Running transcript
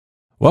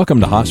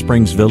Welcome to Hot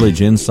Springs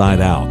Village Inside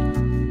Out,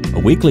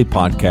 a weekly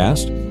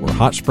podcast where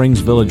Hot Springs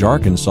Village,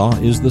 Arkansas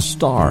is the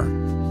star.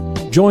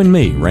 Join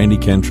me, Randy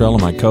Cantrell,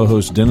 and my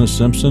co-host Dennis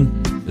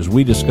Simpson as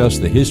we discuss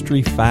the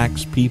history,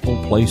 facts,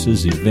 people,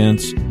 places,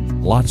 events,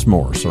 lots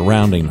more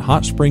surrounding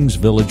Hot Springs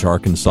Village,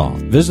 Arkansas.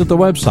 Visit the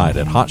website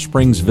at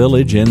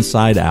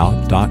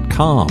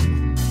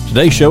hotspringsvillageinsideout.com.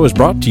 Today's show is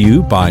brought to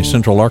you by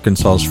Central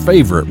Arkansas's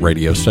favorite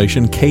radio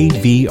station,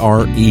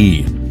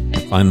 KVRE.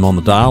 Find them on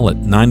the dial at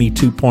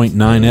 92.9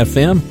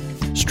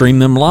 FM. Stream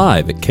them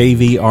live at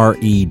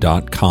kvre.com.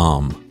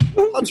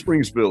 Hot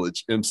Springs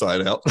Village,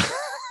 Inside Out.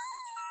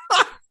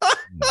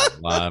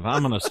 Live.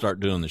 I'm going to start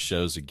doing the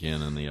shows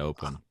again in the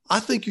open. I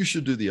think you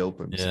should do the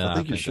opens. Yeah, I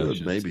think you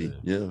should maybe. Too.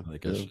 Yeah, I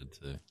think I should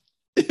too.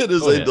 It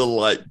is a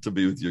delight to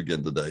be with you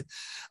again today.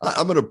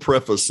 I'm going to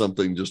preface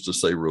something just to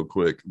say real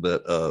quick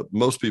that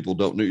most people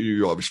don't know.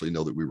 You obviously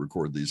know that we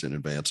record these in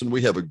advance, and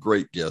we have a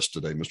great guest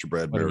today, Mr.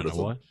 Brad Meredith.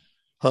 What?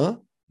 Huh?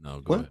 No,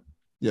 go ahead.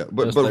 Yeah,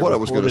 but what I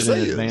was going to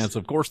say is,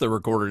 of course, they're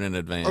recorded in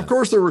advance. Of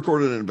course, they're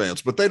recorded in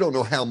advance, but they don't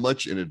know how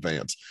much in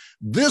advance.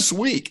 This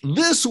week,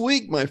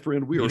 my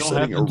friend, we are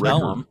setting a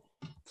record.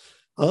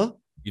 Huh?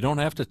 You don't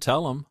have to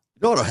tell them.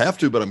 No, I don't have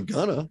to, but I'm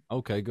gonna.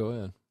 Okay, go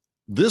ahead.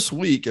 This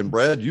week, and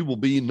Brad, you will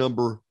be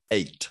number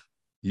 8.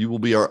 You will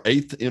be our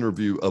 8th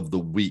interview of the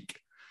week.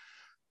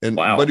 And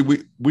wow,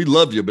 buddy, we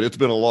love you, but it's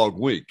been a long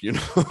week, you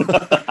know.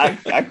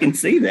 I can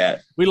see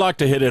that. We like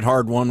to hit it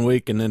hard one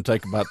week and then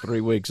take about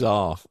 3 weeks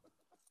off.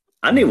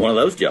 I need one of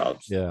those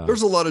jobs. Yeah.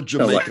 There's a lot of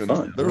Jamaican.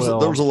 Like There's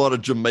a lot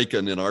of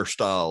Jamaican in our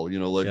style, you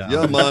know, like,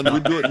 yeah man,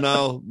 we do it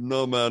now.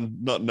 No, man,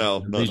 not now.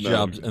 Not These now.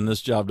 jobs, and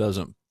this job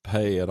doesn't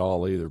pay at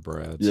all either,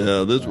 Brad.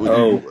 Yeah,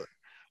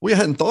 we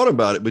hadn't thought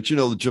about it, but you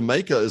know,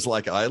 Jamaica is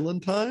like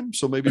island time,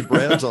 so maybe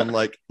Brad's on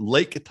like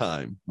lake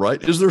time,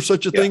 right? Is there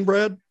such a thing,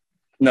 Brad?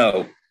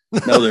 No,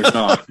 there's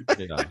not.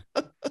 Yeah.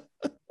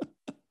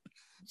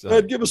 So,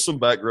 Brad, give us some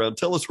background.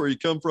 Tell us where you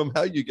come from,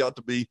 how you got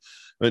to be,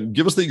 and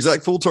give us the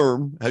exact full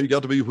term, how you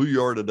got to be who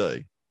you are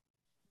today.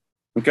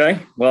 Okay.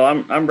 Well,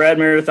 I'm Brad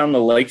Meredith. I'm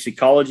the Lakes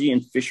Ecology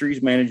and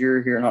Fisheries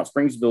Manager here in Hot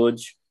Springs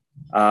Village.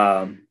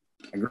 I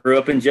grew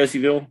up in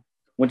Jessieville,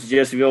 went to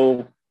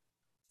Jessieville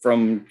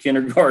from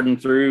kindergarten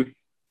through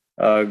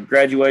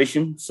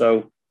graduation.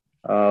 So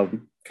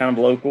kind of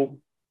local,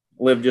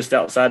 live just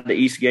outside the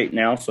East Gate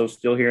now. So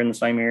still here in the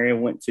same area.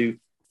 Went to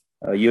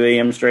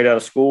UAM straight out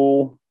of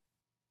school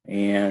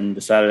and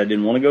decided I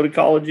didn't want to go to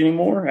college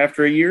anymore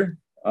after a year.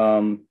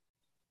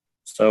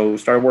 So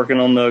started working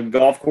on the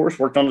golf course,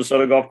 worked on the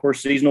DeSoto golf course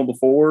seasonal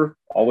before,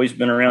 always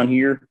been around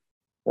here,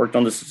 worked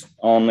on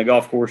the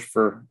golf course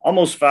for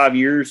almost 5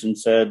 years and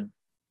said,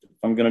 if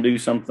I'm going to do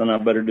something, I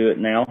better do it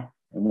now.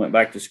 And went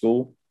back to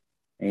school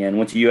and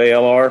went to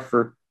UALR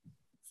for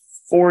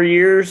 4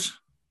 years,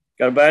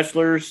 got a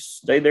bachelor's,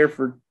 stayed there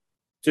for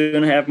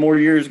 2.5 more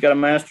years, got a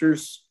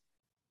master's,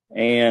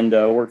 and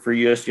worked for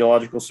U.S.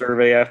 Geological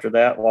Survey after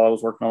that while I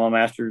was working on my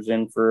master's,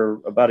 and for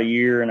about 1.5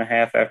 years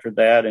after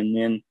that. And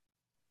then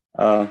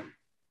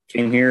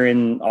came here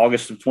in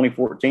August of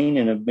 2014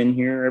 and have been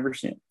here ever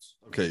since.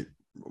 Okay,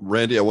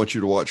 Randy, I want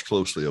you to watch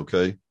closely,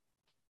 okay?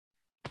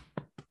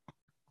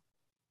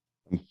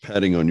 I'm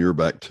patting on your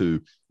back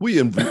too. We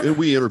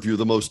interview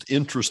the most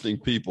interesting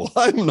people.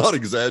 I'm not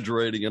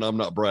exaggerating and I'm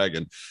not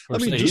bragging. I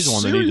mean, he's the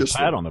one that needs a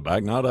pat on the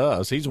back, not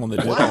us. He's the one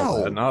that did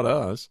all that, not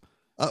us.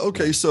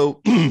 Okay,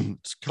 so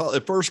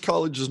at first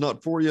college is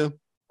not for you,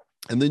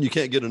 and then you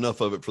can't get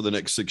enough of it for the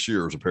next 6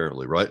 years,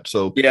 apparently, right?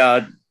 So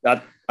yeah,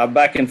 I'm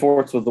back and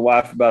forth with the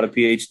wife about a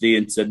PhD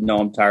and said, no,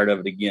 I'm tired of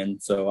it again.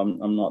 So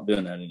I'm not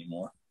doing that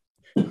anymore.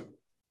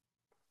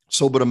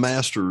 So, but a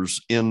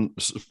master's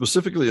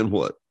specifically in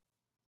what?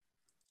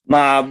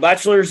 My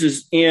bachelor's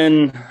is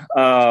in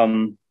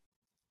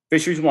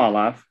fisheries and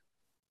wildlife,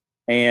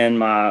 and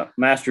my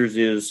master's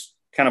is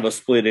kind of a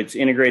split. It's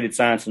integrated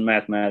science and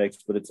mathematics,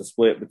 but it's a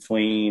split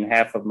between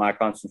half of my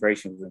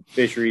concentration was in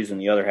fisheries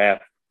and the other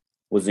half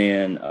was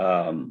in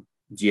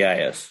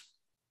GIS.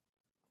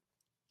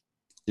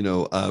 You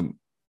know,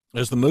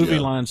 as the movie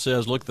line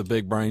says, look, the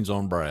big brains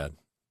on Brad.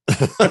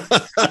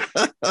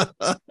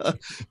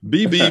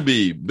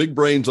 BBB, big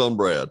brains on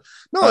Brad.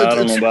 No, I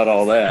don't know about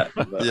all that.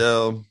 But.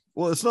 Yeah.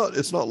 Well, it's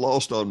not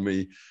lost on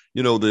me.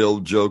 You know, the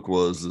old joke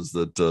is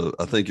that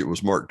I think it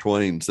was Mark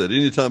Twain said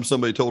anytime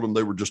somebody told him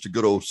they were just a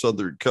good old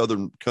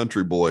southern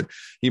country boy,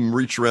 he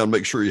reached around,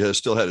 make sure he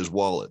still had his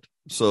wallet.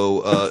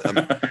 So,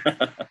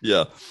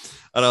 yeah.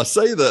 And I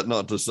say that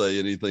not to say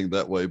anything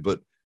that way,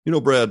 but you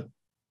know, Brad,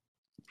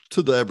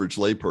 to the average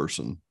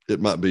layperson, it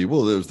might be,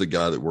 well, there's the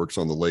guy that works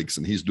on the lakes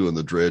and he's doing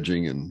the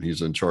dredging and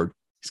he's in charge.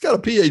 He's got a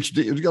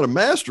PhD. He's got a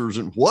master's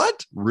in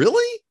what?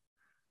 Really?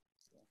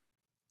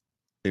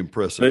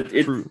 Impressive. But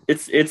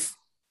it's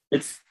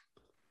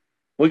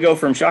we go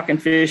from shocking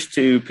fish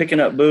to picking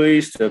up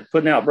buoys to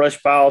putting out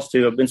brush piles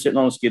to I've been sitting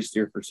on a skid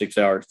steer for 6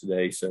 hours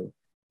today. So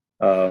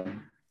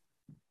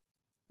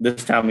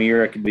this time of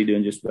year I could be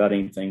doing just about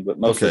anything, but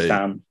most of the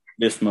time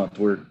this month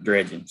we're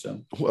dredging.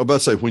 So I'm about to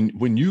say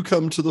when you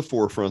come to the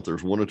forefront,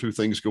 there's one or two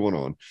things going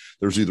on.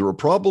 There's either a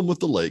problem with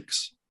the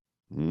lakes,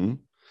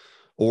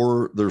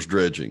 or there's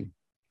dredging.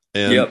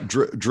 And Yep.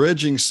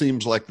 dredging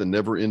seems like the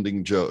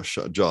never-ending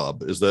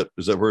job. Is that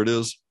where it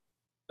is?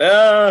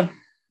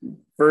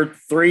 For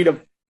 3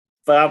 to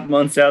 5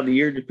 months out of the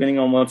year, depending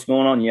on what's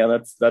going on. Yeah,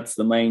 that's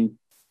the main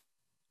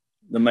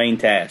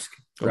task.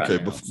 Okay.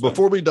 Right now,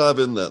 before we dive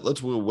in that,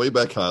 let's go way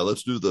back high.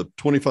 Let's do the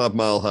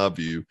 25-mile high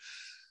view.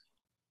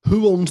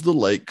 Who owns the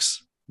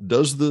lakes?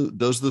 Does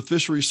the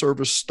fishery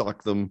service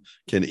stock them?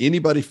 Can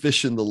anybody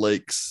fish in the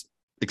lakes,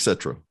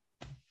 etc.?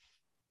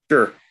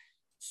 Sure.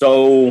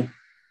 So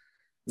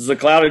this is a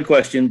clouded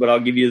question, but I'll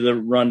give you the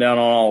rundown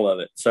on all of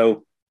it.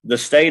 So the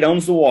state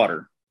owns the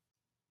water.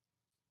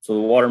 So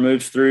the water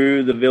moves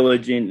through the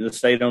village and the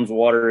state owns the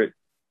water.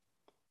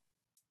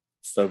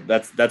 So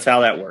that's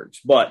how that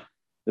works. But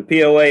the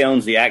POA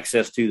owns the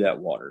access to that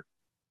water.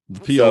 The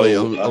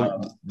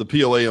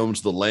POA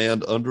owns the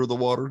land under the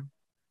water.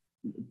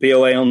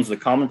 POA owns the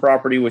common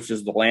property, which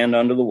is the land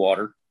under the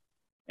water,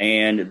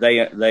 and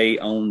they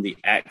own the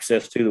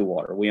access to the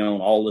water. We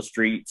own all the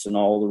streets and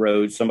all the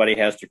roads. Somebody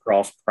has to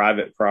cross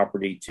private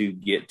property to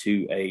get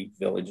to a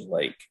village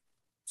lake.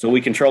 So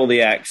we control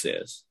the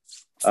access.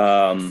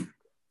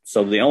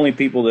 So the only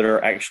people that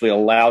are actually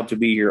allowed to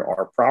be here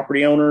are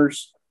property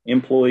owners,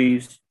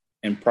 employees,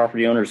 and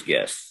property owners'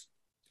 guests.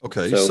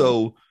 Okay,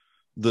 so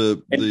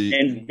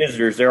and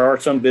visitors. There are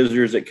some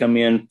visitors that come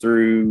in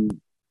through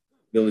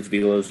village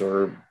villas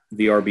or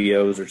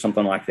VRBOs or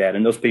something like that,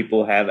 and those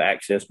people have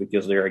access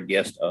because they're a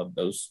guest of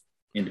those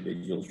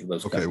individuals or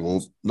those. Okay, companies.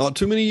 well, not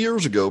too many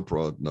years ago,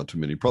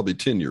 probably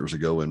 10 years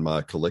ago in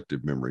my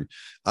collective memory,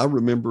 I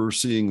remember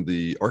seeing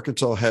the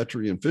Arkansas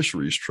Hatchery and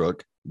Fisheries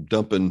truck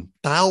dumping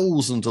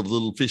thousands of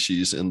little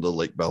fishies in the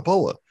Lake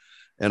Balboa.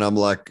 And I'm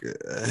like,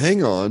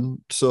 hang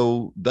on.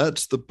 So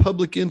that's the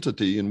public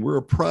entity and we're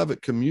a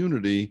private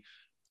community.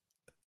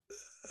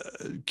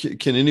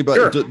 Can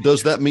anybody, Sure.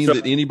 Does that mean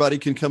that anybody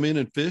can come in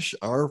and fish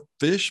our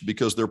fish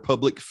because they're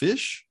public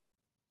fish?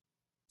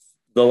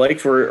 The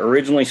lakes were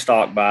originally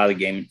stocked by the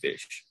Game and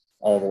Fish.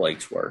 All the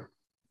lakes were.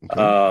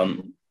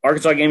 Okay.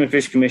 Arkansas Game and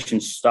Fish Commission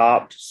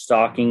stopped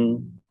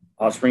stocking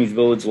Hot Springs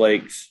Village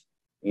lakes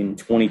in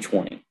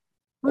 2020.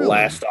 Really? The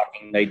last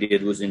stocking they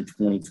did was in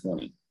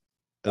 2020.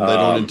 And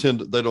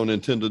they don't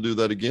intend to do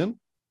that again?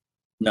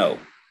 No.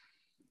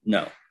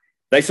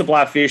 They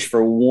supply fish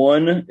for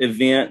one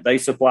event. They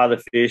supply the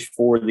fish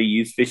for the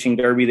youth fishing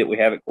derby that we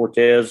have at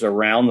Cortez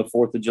around the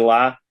 4th of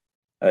July.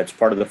 It's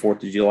part of the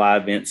 4th of July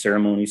event,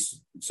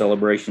 ceremonies,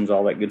 celebrations,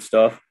 all that good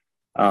stuff.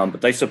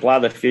 But they supply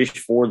the fish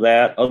for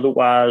that.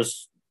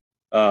 Otherwise,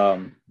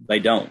 they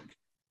don't.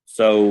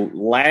 So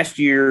last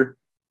year,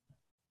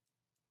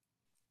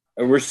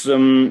 there were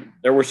some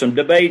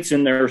debates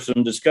and there were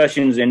some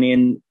discussions. And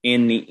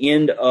in the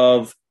end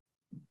of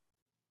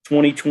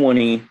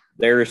 2020,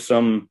 there is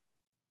some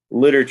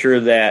literature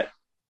that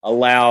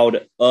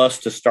allowed us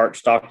to start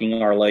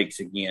stocking our lakes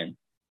again.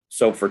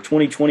 So for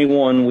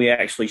 2021, we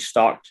actually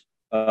stocked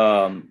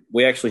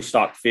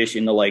fish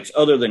in the lakes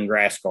other than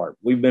grass carp.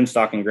 We've been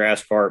stocking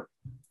grass carp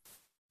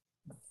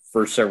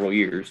for several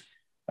years,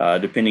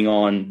 depending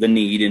on the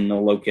need and the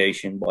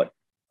location. But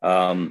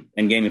and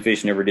Game and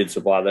Fish never did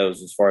supply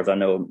those, as far as I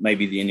know,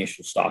 maybe the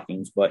initial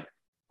stockings. But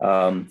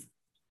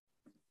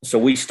so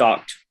we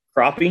stocked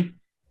crappie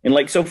in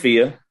Lake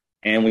Sophia,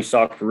 and we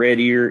stocked red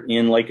ear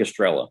in Lake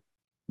Estrella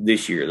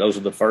this year. Those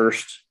are the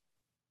first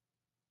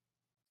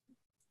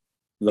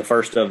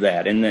of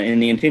that. And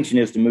the intention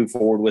is to move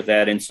forward with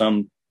that in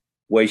some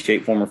way,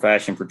 shape, form, or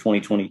fashion for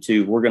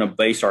 2022. We're going to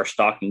base our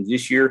stockings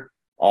this year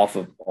off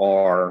of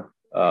our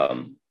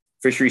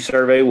fishery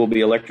survey. We'll be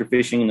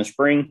electrofishing in the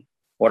spring.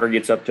 Water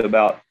gets up to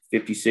about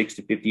 56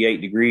 to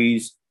 58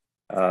 degrees.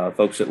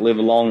 Folks that live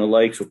along the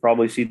lakes will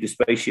probably see the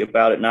spaceship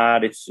out at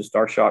night. It's just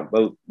our shock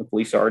boat. The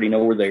police already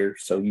know we're there,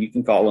 so you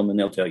can call them and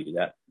they'll tell you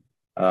that.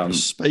 The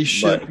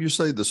spaceship, you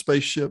say the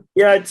spaceship?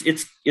 Yeah,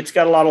 it's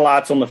got a lot of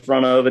lights on the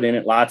front of it, and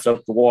it lights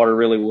up the water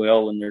really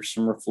well. And there's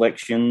some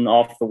reflection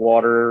off the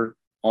water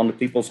onto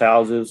people's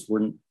houses.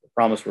 I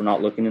promise we're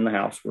not looking in the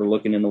house. We're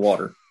looking in the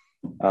water.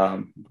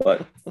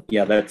 But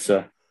yeah, that's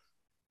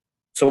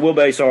so we'll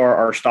base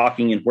our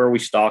stocking and where we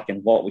stock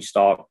and what we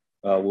stock.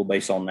 We'll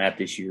base on that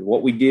this year.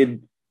 What we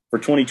did for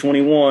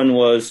 2021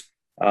 was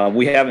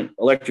we haven't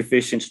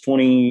electrofished since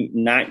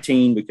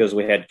 2019 because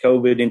we had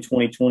COVID in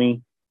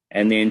 2020.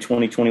 And then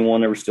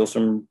 2021, there were still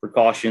some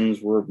precautions.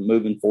 We're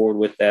moving forward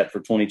with that for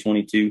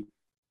 2022.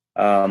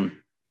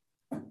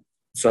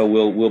 So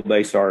we'll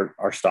base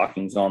our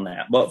stockings on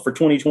that. But for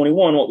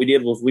 2021, what we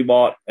did was we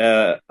bought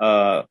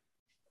a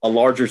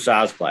larger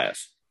size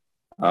class.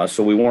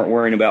 So we weren't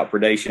worrying about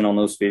predation on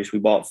those fish. We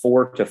bought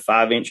 4 to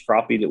 5 inch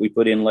crappie that we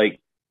put in Lake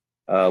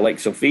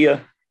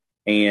Sophia.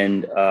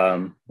 And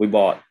we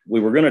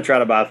were going to try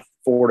to buy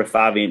 4 to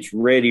 5 inch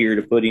red ear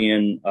to put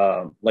in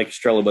Lake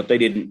Estrella, but they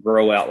didn't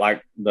grow out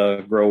like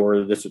the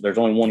grower. There's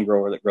only one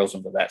grower that grows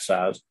them to that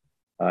size,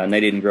 and they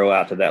didn't grow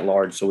out to that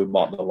large. So we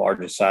bought the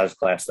largest size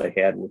class they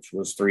had, which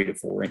was 3 to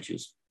 4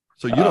 inches.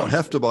 So you don't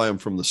have to buy them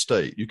from the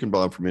state. You can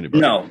buy them from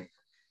anybody.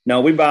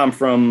 No, we buy them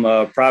from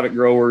private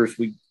growers.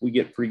 We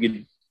get pretty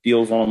good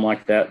deals on them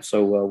like that.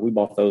 So we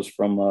bought those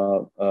from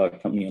a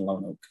company in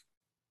Lone Oak.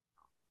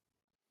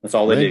 That's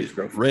all they do is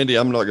grow fish. Randy,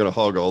 I'm not going to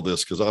hog all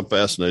this because I'm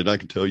fascinated. I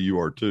can tell you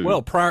are too.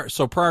 Well, prior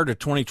to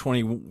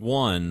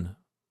 2021,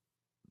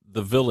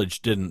 the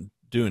village didn't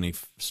do any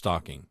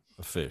stocking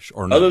of fish,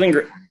 or no?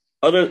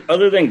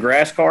 other than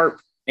grass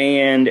carp.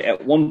 And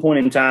at one point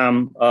in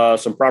time,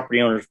 some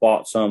property owners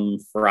bought some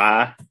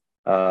fry,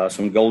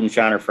 some golden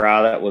shiner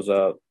fry. That was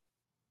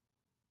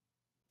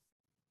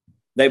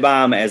they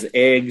buy them as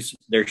eggs.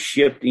 They're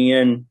shipped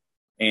in,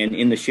 and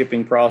in the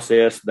shipping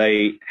process,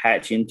 they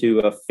hatch into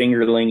a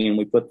fingerling, and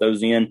we put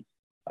those in.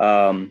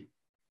 We're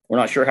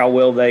not sure how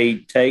well they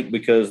take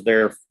because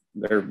they're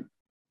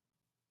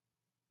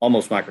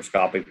almost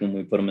microscopic when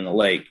we put them in the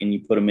lake, and you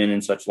put them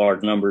in such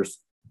large numbers.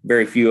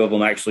 Very few of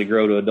them actually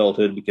grow to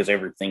adulthood because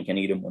everything can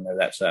eat them when they're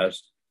that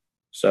size.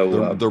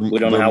 So we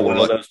don't know how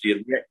well those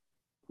did.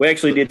 We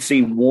actually did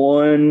see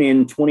one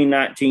in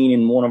 2019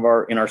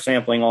 in our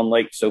sampling on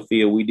Lake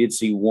Sophia. We did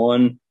see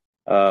one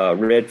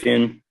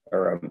redfin,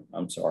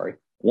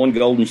 one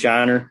golden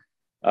shiner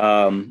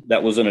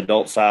that was an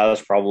adult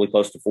size, probably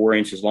close to 4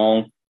 inches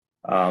long.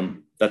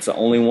 That's the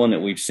only one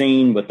that we've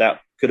seen, but that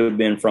could have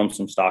been from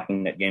some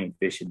stocking that Game and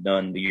Fish had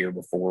done the year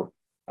before.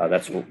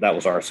 That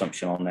was our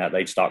assumption on that.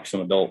 They'd stocked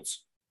some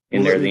adults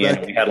in there then,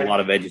 and we had a lot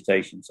of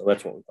vegetation. So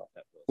that's what we thought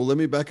that was. Well, let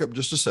me back up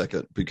just a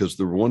second, because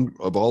the one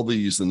of all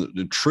these and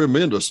the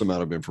tremendous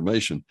amount of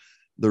information,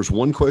 there's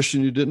one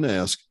question you didn't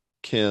ask.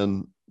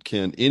 Can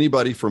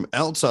anybody from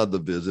outside the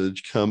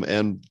village come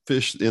and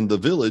fish in the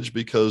village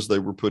because they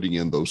were putting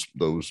in those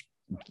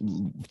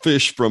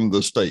fish from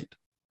the state?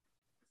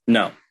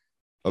 No.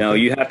 Okay. No,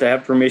 you have to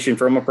have permission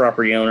from a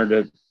property owner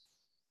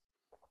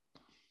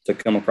to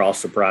come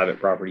across the private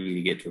property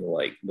to get to the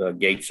lake. The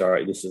gates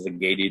this is a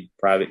gated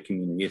private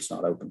community. It's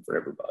not open for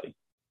everybody.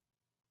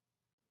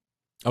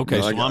 Okay.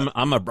 No, so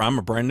I'm a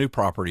brand new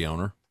property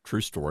owner.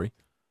 True story.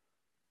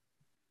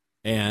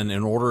 And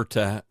in order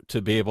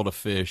to be able to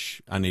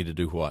fish, I need to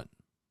do what?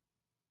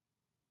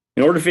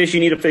 In order to fish,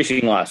 you need a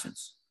fishing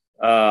license.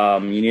 You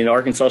need an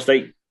Arkansas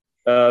State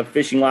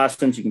fishing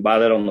license. You can buy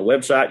that on the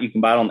website. You can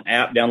buy it on the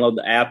app, download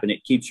the app, and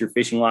it keeps your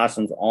fishing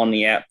license on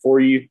the app for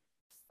you.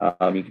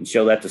 You can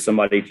show that to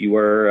somebody if you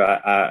were.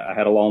 I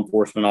had a law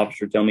enforcement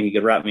officer tell me he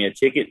could write me a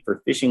ticket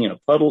for fishing in a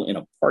puddle in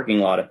a parking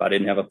lot if I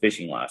didn't have a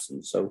fishing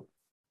license. So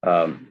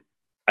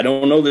I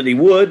don't know that he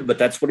would, but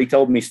that's what he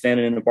told me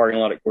standing in the parking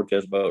lot at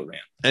Cortez Boat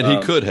Ramp. And he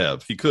could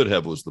have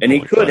was the and point. He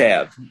could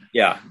have.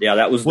 Yeah.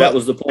 That was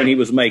the point he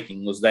was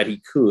making, was that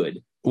he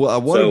could. Well, I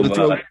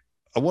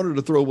wanted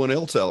to throw one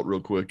else out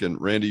real quick.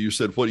 And Randy, you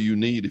said, what do you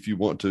need if you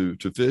want to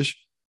fish?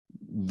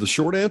 The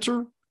short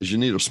answer is you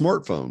need a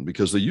smartphone,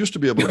 because they used to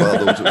be able to buy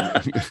those.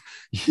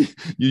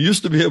 You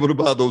used to be able to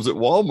buy those at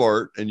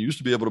Walmart, and you used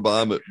to be able to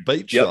buy them at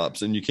bait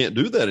shops, and you can't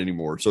do that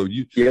anymore. So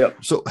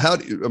so how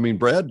do you, I mean,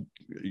 Brad,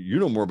 you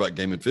know more about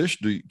Game and Fish.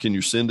 Can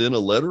you send in a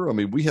letter? I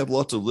mean, we have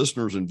lots of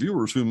listeners and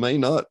viewers who may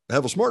not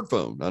have a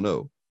smartphone. I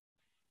know.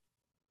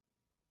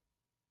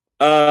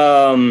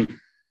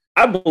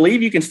 I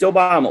believe you can still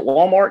buy them at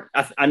Walmart.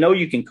 I know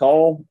you can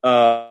call.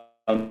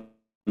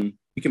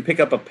 You can pick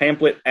up a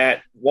pamphlet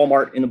at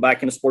Walmart in the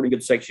back in the sporting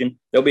goods section.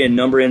 There'll be a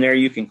number in there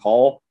you can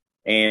call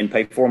and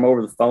pay for them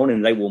over the phone,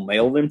 and they will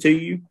mail them to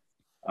you.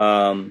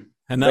 And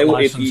that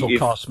license will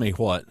cost me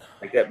what?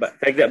 Take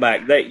that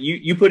back.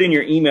 You put in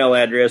your email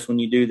address when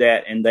you do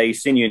that, and they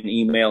send you an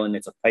email, and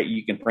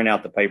you can print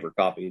out the paper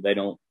copy.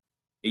 It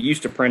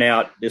used to print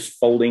out this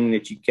folding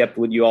that you kept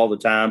with you all the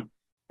time,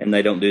 and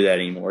they don't do that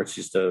anymore. It's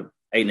just a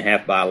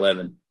 8.5 by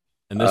 11.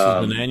 And this is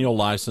an annual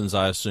license,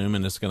 I assume,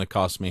 and it's going to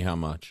cost me how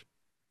much?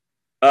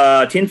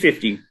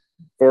 $10.50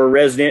 for a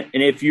resident.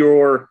 And if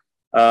you're,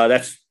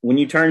 that's when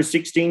you turn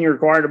 16, you're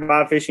required to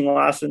buy a fishing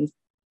license.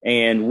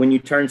 And when you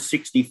turn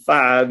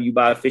 65, you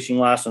buy a fishing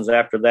license.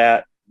 After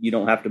that, you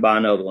don't have to buy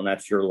another one.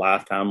 That's your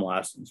lifetime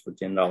license for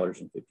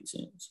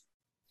 $10.50.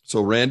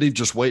 So, Randy,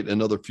 just wait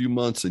another few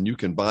months and you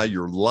can buy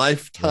your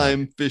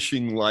lifetime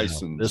fishing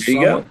license.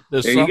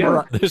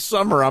 This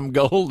summer, I'm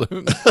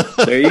golden.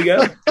 There you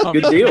go.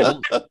 Good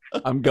deal.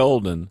 I'm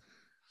golden.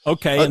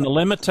 Okay, and the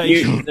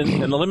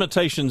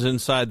limitations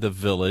inside the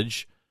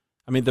village.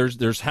 I mean,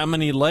 there's how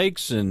many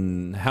lakes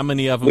and how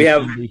many of them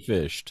can be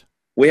fished?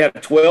 We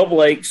have 12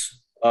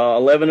 lakes.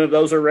 11 of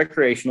those are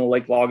recreational.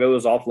 Lake Lago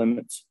is off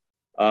limits.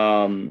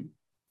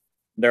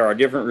 There are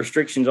different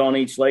restrictions on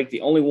each lake.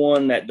 The only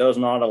one that does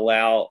not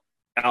allow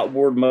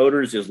outboard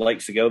motors is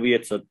Lake Segovia.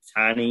 It's a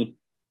tiny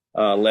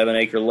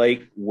 11-acre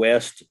lake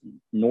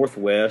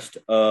northwest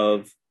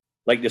of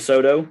Lake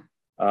DeSoto.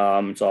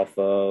 It's off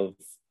of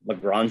La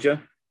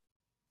Granja.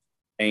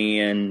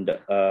 And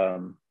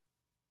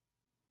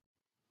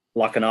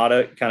La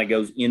Canada kind of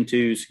goes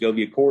into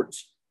Segovia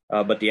Courts,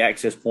 but the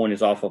access point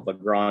is off of La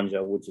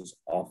Granja, which is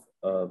off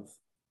of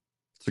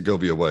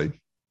Segovia Way.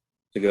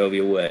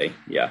 Segovia way.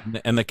 Yeah.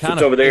 And the kind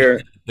so of over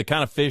there, the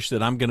kind of fish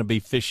that I'm going to be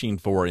fishing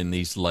for in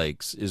these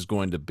lakes is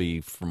going to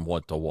be from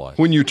what to what.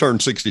 When you turn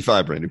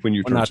 65, Randy, when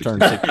I turn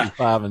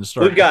 65 and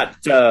start. we've got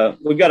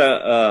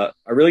a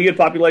really good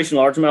population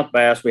of largemouth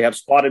bass. We have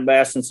spotted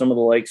bass in some of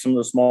the lakes. Some of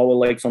the smaller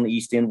lakes on the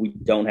east end we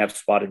don't have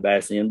spotted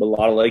bass in, but a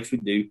lot of lakes we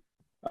do.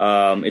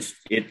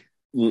 It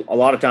a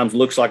lot of times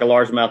looks like a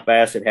largemouth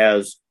bass. It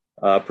has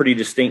pretty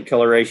distinct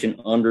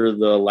coloration under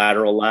the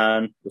lateral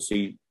line. You'll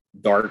see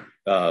dark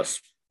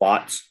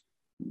spots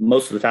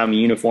most of the time in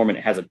uniform, and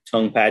it has a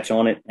tongue patch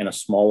on it and a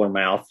smaller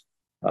mouth.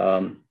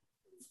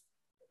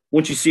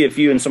 Once you see a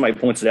few and somebody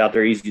points it out,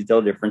 they're easy to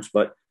tell the difference.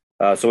 But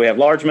so we have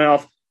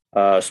largemouth,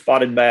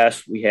 spotted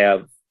bass. We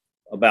have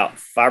about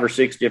 5 or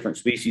 6 different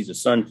species of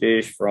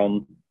sunfish,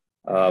 from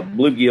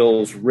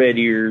bluegills, red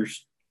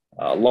ears,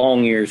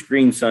 long ears,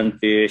 green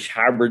sunfish,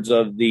 hybrids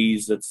of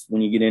these. That's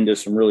when you get into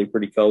some really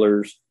pretty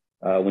colors.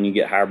 When you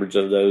get hybrids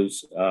of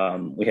those,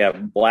 we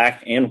have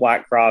black and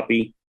white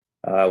crappie.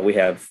 We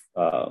have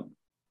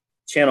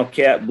channel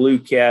cat, blue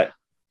cat,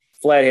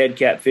 flathead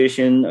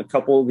catfishing. A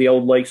couple of the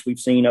old lakes we've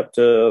seen up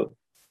to,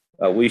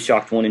 we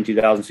shocked one in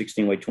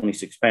 2016, weighed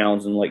 26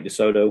 pounds in Lake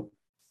DeSoto.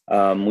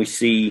 We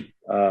see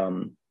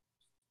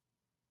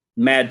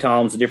mad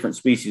toms, different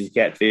species of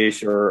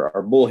catfish,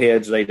 or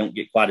bullheads. They don't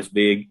get quite as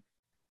big.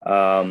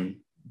 Down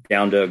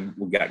to,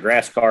 we've got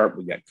grass carp,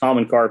 we've got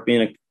common carp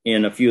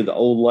in a few of the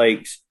old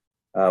lakes.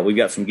 We've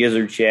got some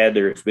gizzard shad.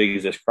 They're as big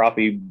as this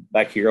crappie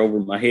back here over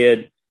my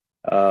head.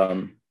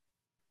 And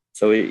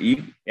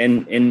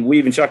we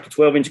even shocked a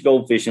 12-inch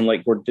goldfish in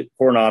Lake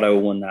Coronado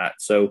one night.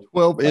 So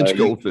 12-inch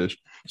goldfish.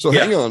 So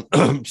hang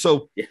on.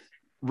 So yeah.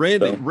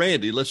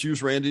 Randy, let's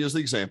use Randy as the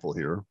example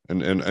here,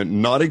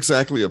 and not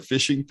exactly a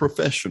fishing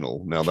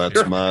professional. Now that's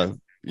Sure. my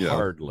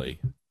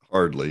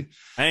hardly.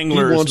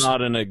 Angler is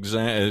not an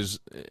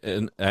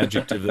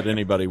adjective that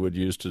anybody would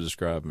use to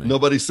describe me.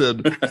 Nobody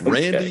said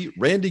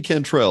Randy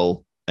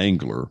Cantrell,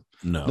 angler.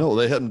 No,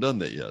 they hadn't done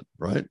that yet,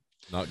 right?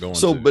 Not going.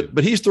 So,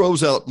 but he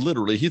throws out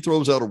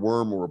a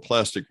worm or a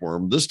plastic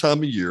worm this time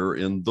of year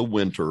in the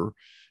winter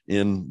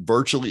in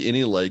virtually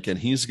any lake, and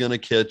he's going to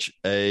catch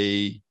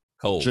a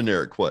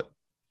generic what?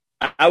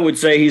 I would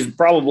say he's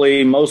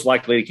probably most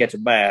likely to catch a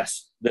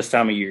bass this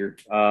time of year.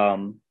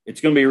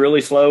 It's going to be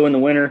really slow in the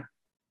winter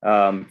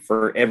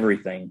for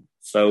everything.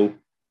 So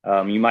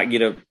you might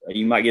get a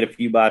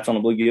few bites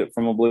on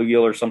from a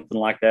bluegill or something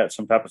like that,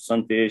 some type of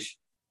sunfish.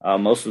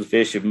 Most of the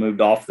fish have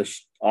moved off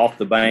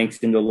the banks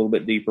into a little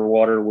bit deeper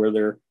water where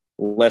they're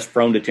less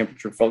prone to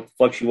temperature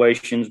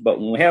fluctuations. But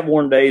when we have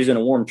warm days and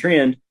a warm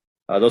trend,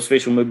 those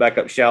fish will move back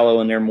up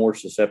shallow, and they're more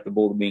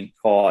susceptible to being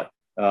caught,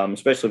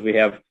 especially if we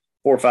have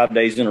 4 or 5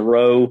 days in a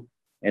row,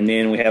 and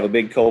then we have a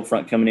big cold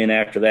front coming in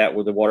after that,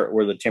 where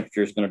the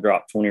temperature is going to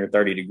drop 20 or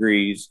 30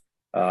 degrees.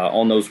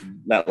 On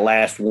that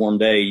last warm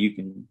day,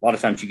 a lot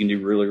of times you can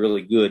do really,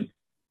 really good,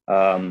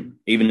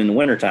 even in the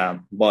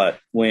wintertime. But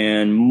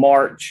when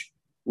March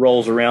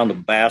rolls around, the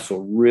bass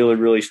will really,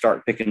 really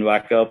start picking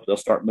back up. They'll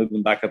start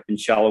moving back up in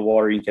shallow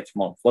water. You can catch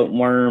them on a floating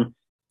worm,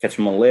 catch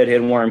them on a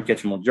leadhead worm,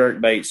 catch them on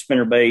jerk bait,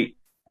 spinner bait,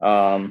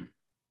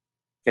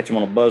 catch them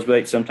on a buzz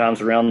bait,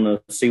 sometimes around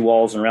the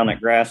seawalls and around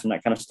that grass and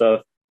that kind of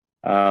stuff.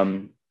 A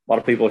lot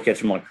of people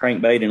catch them on a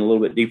crankbait in a little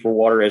bit deeper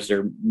water as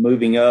they're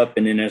moving up,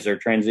 and then as they're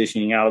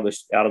transitioning out of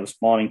the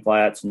spawning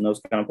flats and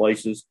those kind of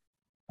places.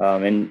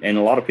 And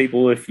a lot of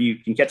people, if you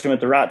can catch them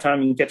at the right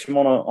time, you can catch them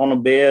on a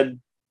bed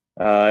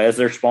as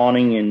they're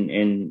spawning,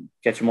 and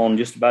catch them on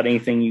just about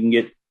anything you can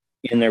get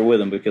in there with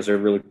them, because they're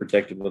really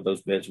protective with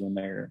those beds when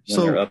they're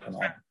up and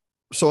on.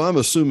 So I'm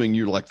assuming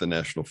you like the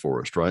National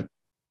Forest, right?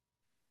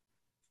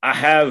 I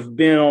have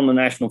been on the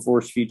National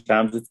Forest a few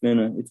times. It's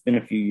been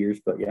a few years,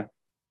 but yeah.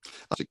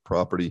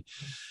 Property.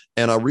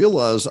 And I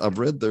realize I've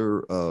read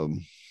their,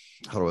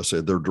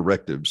 their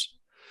directives.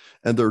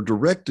 And their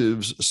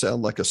directives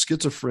sound like a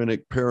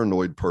schizophrenic,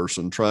 paranoid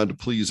person trying to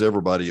please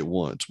everybody at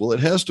once. Well,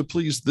 it has to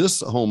please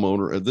this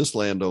homeowner and this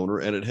landowner,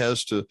 and it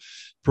has to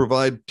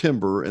provide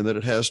timber, and then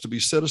it has to be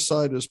set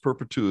aside as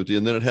perpetuity.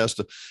 And then it has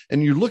to,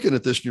 and you're looking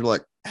at this and you're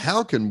like,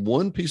 how can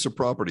one piece of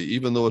property,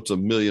 even though it's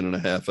 1.5 million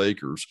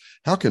acres,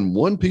 how can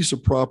one piece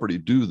of property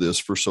do this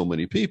for so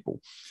many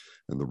people?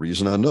 And the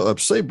reason I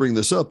bring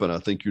this up, and I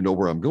think you know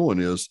where I'm going,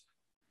 is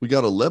we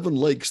got 11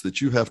 lakes that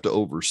you have to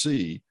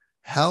oversee.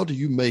 How do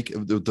you make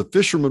the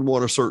fishermen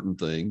want a certain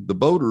thing, the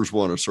boaters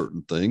want a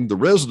certain thing, the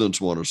residents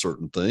want a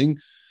certain thing?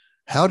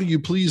 How do you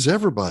please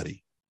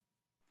everybody?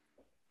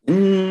 Poorly.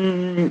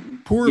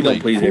 You don't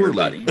please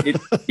everybody.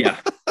 Yeah.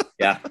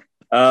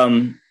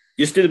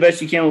 Just do the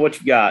best you can with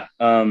what you got.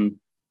 I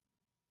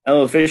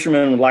know the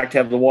fishermen would like to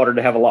have the water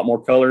to have a lot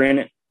more color in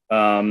it.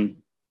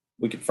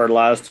 We could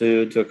fertilize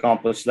to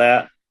accomplish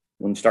that.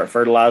 When you start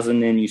fertilizing,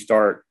 then you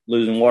start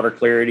losing water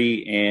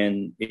clarity,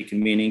 and it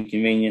can be an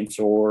inconvenience,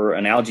 or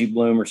an algae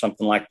bloom or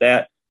something like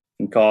that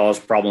can cause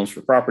problems for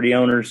property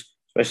owners,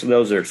 especially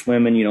those that are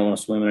swimming. You don't want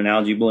to swim in an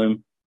algae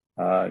bloom.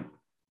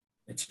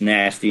 It's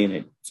nasty,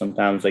 and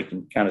sometimes they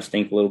can kind of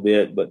stink a little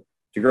bit. But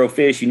to grow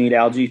fish, you need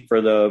algae for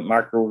the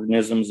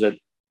microorganisms and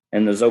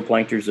the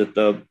zooplanktons that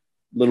the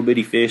little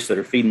bitty fish that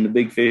are feeding the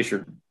big fish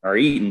are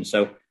eating.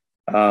 So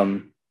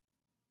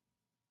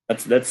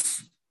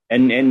that's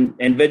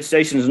and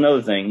vegetation is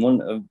another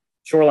thing.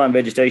 Shoreline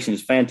vegetation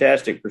is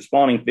fantastic for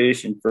spawning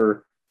fish and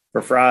for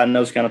fry and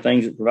those kind of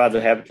things. It provides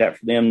a habitat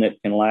for them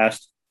that can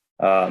last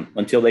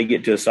until they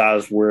get to a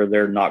size where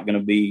they're not going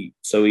to be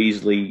so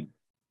easily,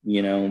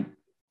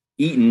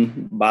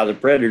 eaten by the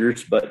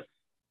predators. But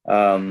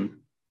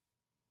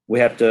we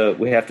have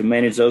to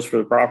manage those for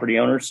the property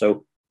owners.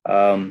 So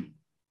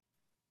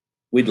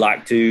we'd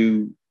like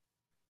to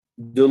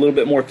do a little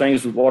bit more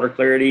things with water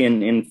clarity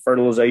and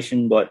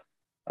fertilization, but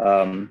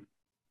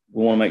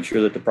we want to make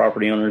sure that the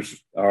property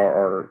owners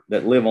are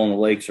that live on the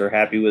lakes are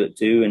happy with it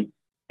too.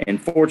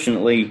 And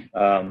fortunately,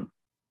 our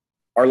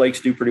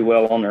lakes do pretty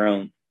well on their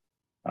own.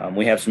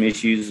 We have some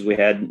issues we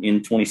had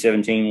in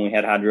 2017 when we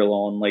had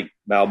hydrilla on Lake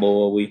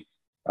Balboa. We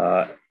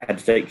had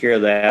to take care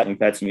of that. We've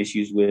had some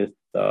issues with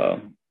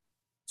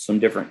some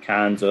different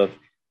kinds of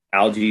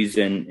algae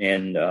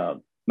and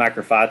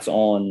macrophytes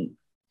on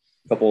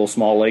a couple of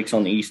small lakes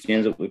on the east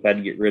ends that we've had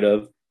to get rid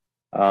of.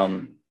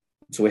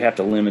 So we have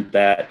to limit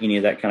any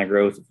of that kind of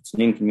growth. If it's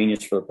an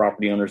inconvenience for the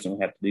property owners, then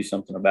we have to do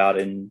something about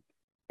it.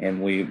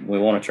 And we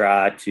want to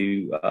try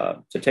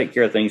to take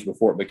care of things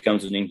before it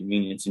becomes an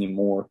inconvenience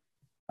anymore.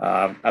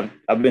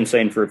 I've been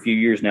saying for a few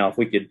years now, if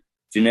we could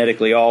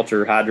genetically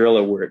alter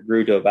hydrilla where it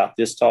grew to about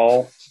this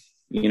tall,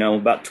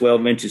 about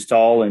 12 inches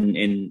tall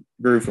and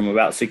grew from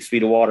about 6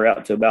 feet of water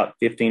out to about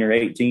 15 or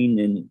 18,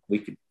 then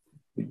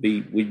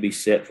we'd be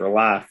set for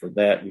life for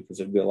that, because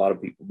there'd be a lot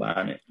of people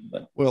buying it.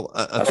 But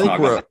I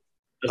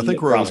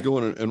think where I was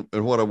going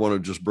and what I want to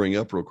just bring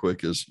up real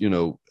quick is,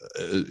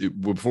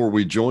 before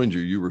we joined you,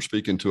 you were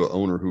speaking to an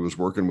owner who was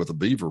working with a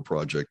beaver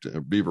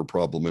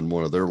problem in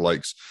one of their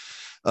lakes.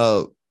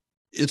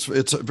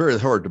 It's very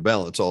hard to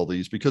balance all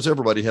these because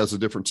everybody has a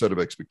different set of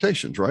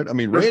expectations, right? I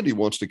mean, Randy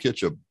wants to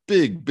catch a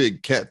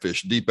big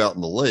catfish deep out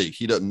in the lake.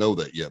 He doesn't know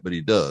that yet, but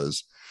he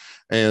does.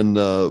 And,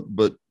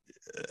 but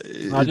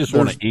I just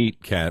want to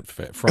eat fried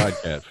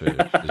catfish.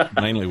 It's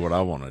mainly what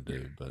I want to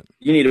do. But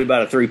you need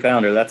about a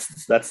 3-pounder. That's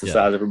the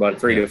size everybody,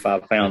 3 to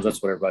 5 pounds.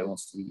 That's what everybody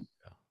wants to eat.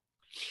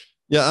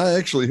 Yeah, I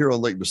actually here on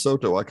Lake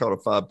DeSoto, I caught a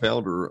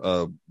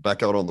 5-pounder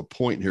back out on the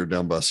point here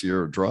down by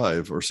Sierra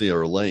Drive or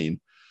Sierra Lane.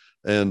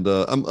 And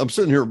I'm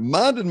sitting here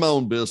minding my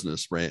own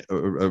business,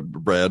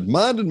 Brad,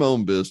 minding my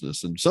own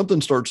business. And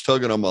something starts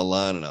tugging on my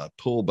line and I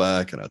pull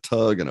back and I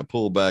tug and I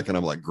pull back. And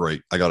I'm like,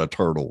 great, I got a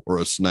turtle or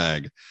a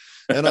snag.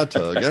 And I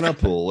tug and I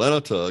pull and I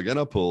tug and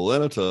I pull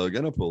and I tug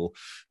and I pull.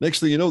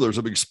 Next thing you know, there's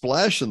a big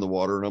splash in the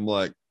water. And I'm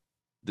like,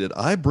 did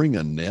I bring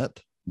a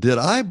net?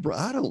 I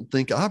don't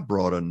think I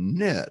brought a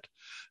net.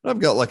 And I've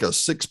got like a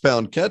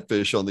 6-pound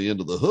catfish on the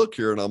end of the hook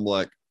here. And I'm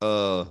like,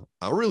 I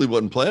really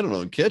wasn't planning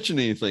on catching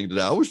anything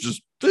today. I was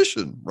just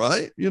fishing,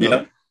 right?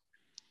 Yep.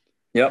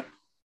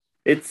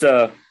 It's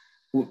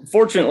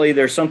fortunately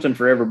there's something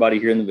for everybody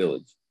here in the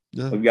village.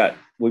 Yeah.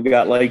 We've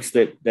got lakes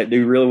that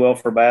do really well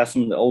for bass,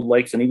 some of the old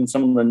lakes, and even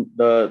some of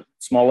the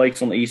small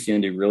lakes on the east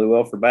end do really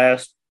well for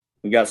bass.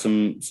 We've got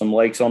some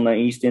lakes on the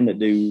east end that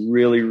do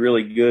really,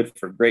 really good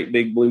for great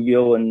big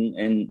bluegill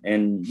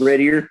and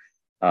red ear.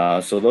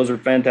 So those are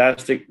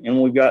fantastic.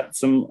 And we've got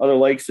some other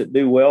lakes that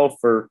do well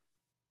for,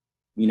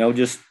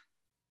 just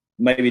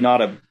maybe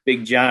not a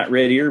big giant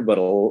red ear, but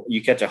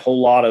you catch a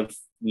whole lot of,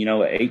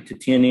 8 to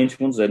 10 inch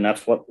ones. And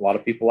that's what a lot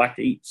of people like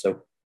to eat.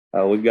 So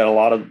we've got a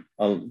lot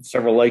of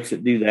several lakes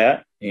that do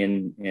that.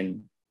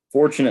 And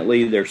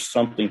fortunately, there's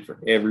something for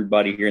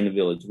everybody here in the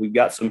village. We've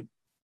got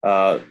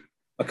a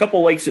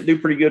couple lakes that do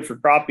pretty good for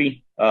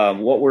crappie.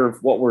 What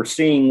we're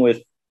seeing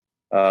with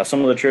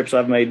some of the trips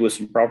I've made with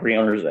some property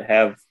owners that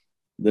have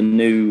the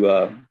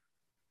new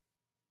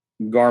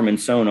Garmin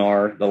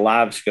sonar, the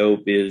live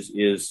scope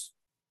is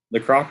the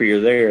crappie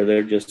are there.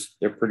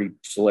 They're pretty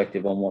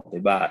selective on what they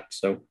bite.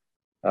 So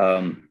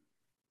when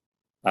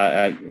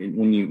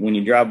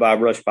you drive by a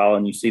brush pile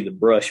and you see the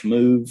brush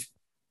move,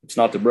 it's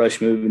not the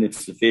brush moving,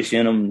 it's the fish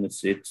in them.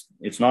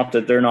 It's not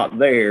that they're not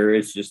there.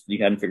 It's just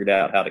you hadn't figured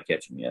out how to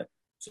catch them yet.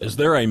 So, is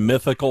there a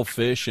mythical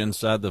fish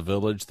inside the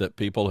village that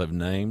people have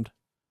named?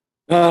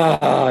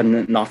 Not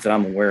that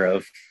I'm aware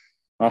of.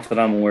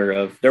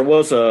 There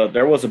was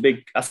a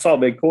big. I saw a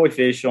big koi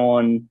fish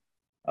on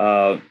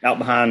out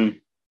behind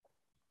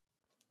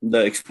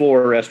the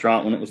Explorer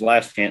restaurant when it was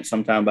last chance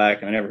sometime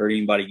back, and I never heard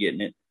anybody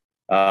getting it.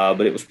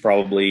 But it was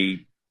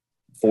probably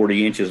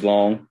 40 inches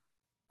long.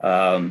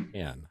 So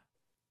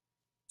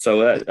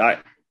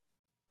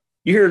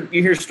you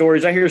hear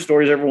stories. I hear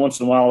stories every once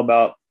in a while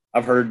about.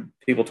 I've heard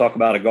people talk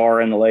about a gar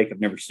in the lake.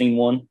 I've never seen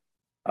one.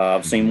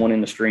 I've seen one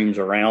in the streams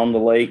around the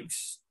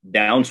lakes,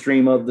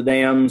 downstream of the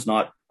dams,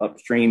 not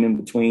upstream in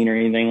between or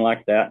anything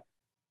like that.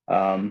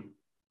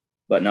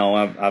 But no,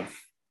 I've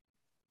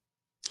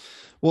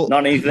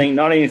not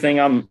anything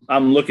I'm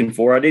looking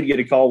for. I did get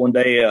a call one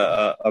day.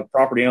 A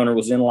property owner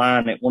was in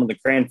line at one of the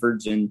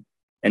Cranfords,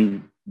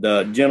 and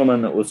the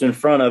gentleman that was in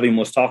front of him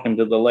was talking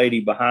to the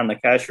lady behind the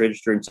cash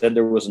register and said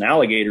there was an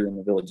alligator in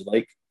the village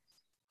lake.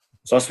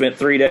 So I spent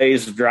 3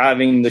 days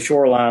driving the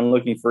shoreline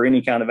looking for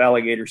any kind of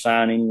alligator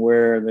sign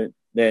anywhere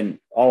then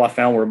all I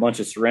found were a bunch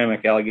of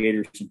ceramic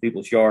alligators in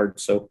people's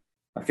yards. So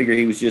I figured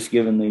he was just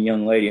giving the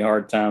young lady a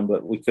hard time,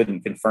 but we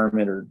couldn't confirm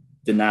it or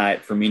deny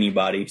it from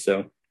anybody.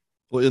 So,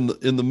 well, in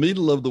the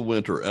middle of the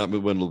winter, in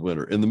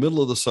the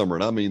middle of the summer,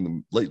 and I mean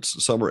the late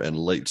summer and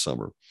late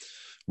summer,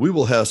 we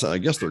will have some, I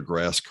guess they're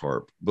grass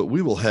carp, but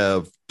we will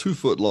have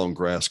 2-foot long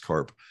grass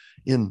carp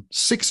in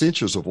 6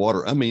 inches of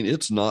water. I mean,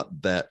 it's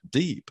not that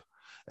deep.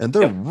 And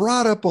they're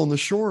right up on the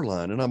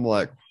shoreline. And I'm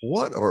like,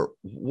 what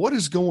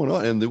is going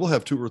on? And they will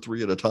have 2 or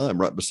 3 at a time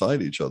right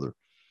beside each other.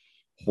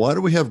 Why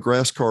do we have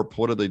grass carp?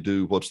 What do they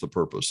do? What's the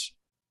purpose?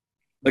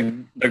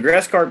 The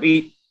grass carp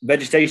eat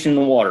vegetation in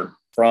the water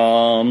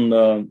from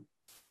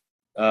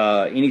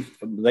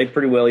they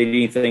pretty well eat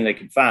anything they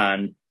can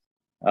find.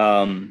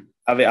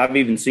 I've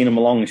even seen them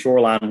along the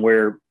shoreline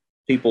where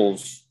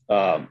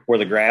where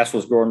the grass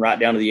was growing right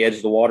down to the edge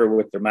of the water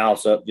with their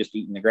mouths up, just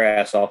eating the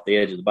grass off the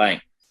edge of the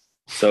bank.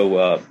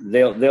 So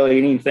they'll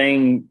eat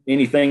anything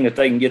that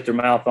they can get their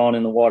mouth on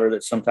in the water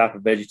that's some type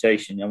of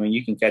vegetation. I mean,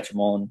 you can catch them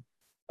on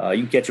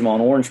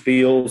orange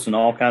peels and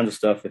all kinds of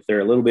stuff if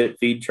they're a little bit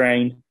feed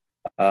trained.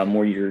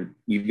 Where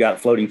you've got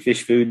floating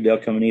fish food, they'll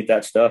come and eat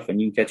that stuff,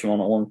 and you can catch them on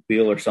an orange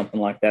peel or something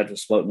like that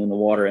that's floating in the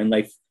water. And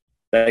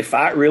they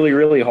fight really,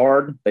 really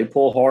hard. They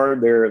pull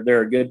hard.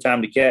 They're a good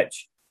time to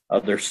catch.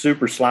 They're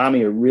super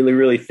slimy, a really,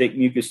 really thick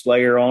mucus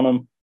layer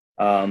on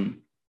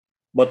them.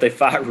 But they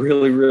fight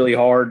really, really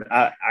hard.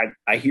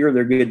 I hear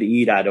they're good to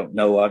eat. I don't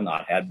know. I've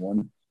not had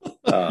one.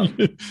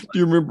 Do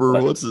you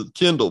remember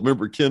Kendall?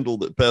 Remember Kendall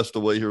that passed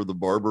away here, the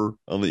barber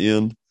on the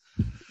end?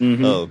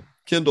 Mm-hmm.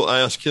 Kendall, I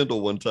asked Kendall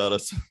one time, I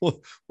said,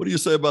 what do you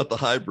say about the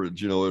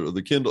hybrids? Are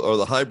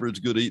the hybrids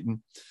good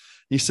eating?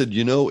 He said,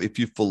 if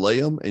you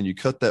fillet them and you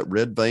cut that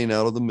red vein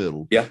out of the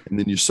middle, and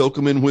then you soak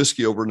them in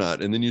whiskey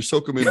overnight, and then you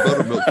soak them in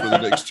buttermilk for the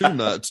next 2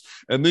 nights,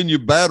 and then you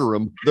batter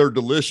them, they're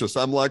delicious.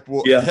 I'm like,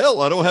 well, hell,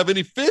 I don't have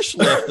any fish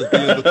left at the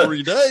end of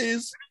 3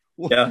 days.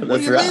 What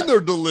do you mean they're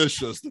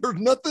delicious? There's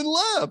nothing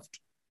left.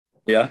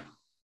 Yeah.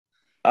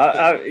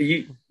 I've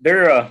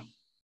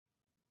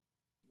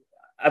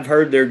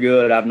heard they're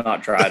good. I've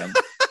not tried them.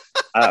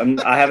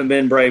 I haven't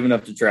been brave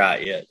enough to try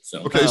it yet.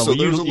 So okay, so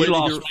there's you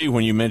lost me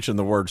when you mentioned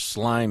the word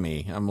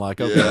slimy. I'm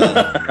like,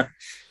 okay,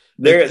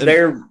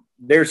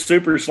 they're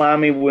super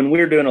slimy. When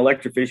we're doing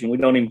electrofishing, we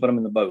don't even put them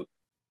in the boat.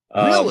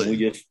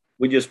 Really?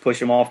 We just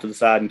push them off to the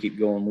side and keep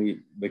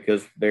going.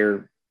 Because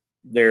they're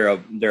a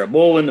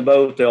bull in the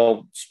boat.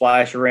 They'll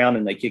splash around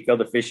and they kick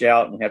other fish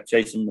out and have to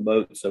chase them in the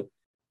boat. So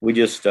we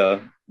just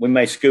we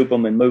may scoop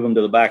them and move them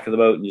to the back of the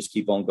boat and just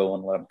keep on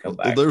going and let them come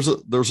back.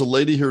 There's a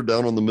lady here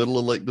down on the middle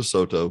of Lake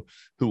DeSoto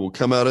who will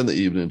come out in the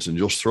evenings and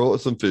just throw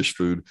it some fish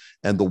food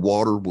and the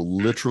water will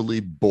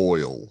literally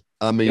boil.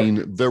 I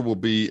mean, there will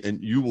be,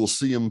 and you will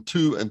see them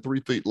 2 and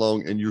 3 feet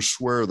long, and you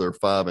swear they're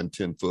 5 and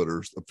 10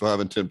 footers, 5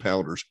 and 10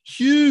 pounders,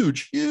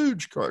 huge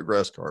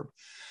grass carp.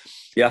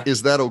 Yeah.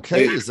 Is that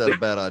okay? Is that a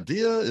bad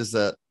idea? Is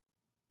that?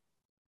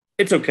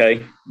 It's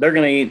okay. They're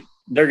going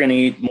to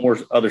eat more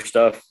other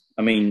stuff.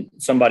 I mean,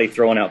 somebody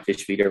throwing out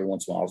fish feed every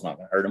once in a while is not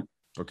going to hurt them.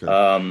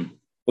 Okay.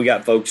 We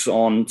got folks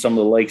on some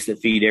of the lakes that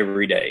feed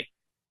every day.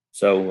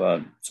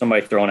 So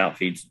somebody throwing out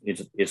feeds,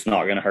 it's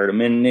not going to hurt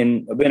them.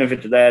 And a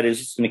benefit to that is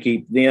it's going to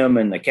keep them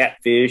and the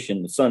catfish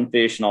and the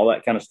sunfish and all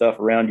that kind of stuff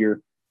around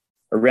your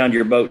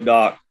boat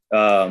dock.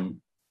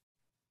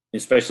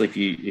 Especially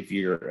if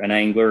you're an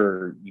angler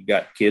or you've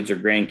got kids or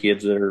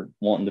grandkids that are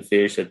wanting to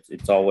fish,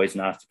 it's always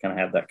nice to kind of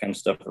have that kind of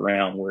stuff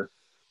around where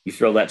you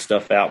throw that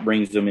stuff out,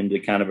 brings them into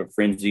kind of a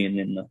frenzy, and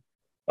then the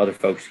other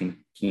folks can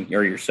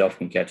or yourself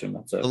can catch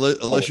them.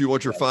 Unless you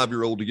want your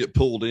 5-year-old to get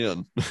pulled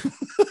in.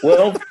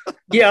 Well,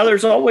 yeah,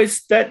 there's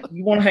always that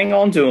you want to hang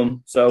on to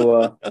them.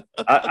 So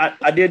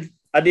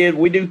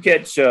we do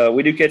catch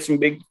some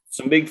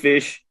big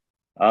fish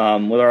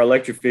with our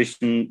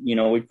electrofishing.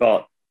 We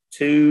caught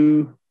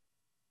two.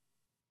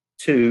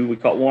 We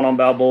caught one on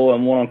Balboa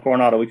and one on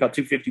Coronado. We caught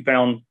 2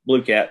 50-pound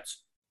blue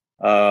cats.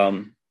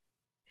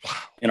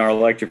 In our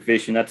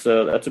electrofishing, that's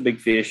a big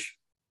fish.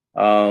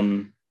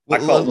 I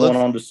caught one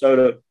on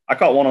DeSoto. I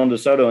caught one on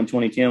DeSoto in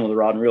 2010 with a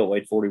rod and reel that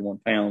weighed 41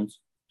 pounds.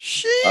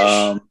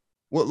 Sheesh.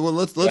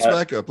 Let's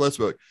back up. Let's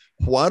back.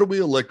 Why do we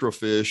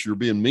electrofish? You're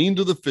being mean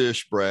to the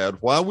fish, Brad.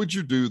 Why would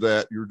you do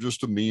that? You're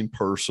just a mean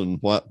person.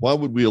 Why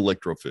would we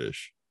electrofish?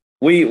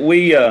 We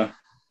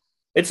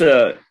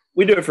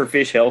do it for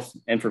fish health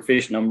and for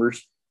fish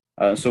numbers,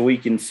 so we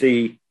can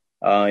see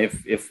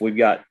if we've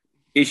got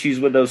issues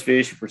with those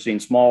fish. If we're seeing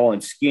small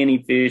and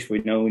skinny fish, we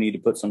know we need to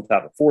put some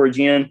type of forage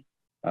in.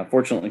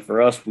 Fortunately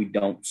for us, we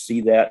don't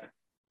see that.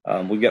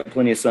 We've got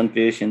plenty of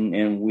sunfish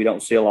and we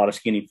don't see a lot of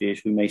skinny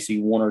fish. We may see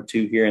 1 or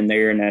 2 here and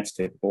there, and that's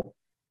typical.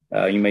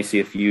 You may see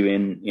a few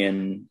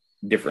in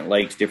different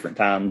lakes, different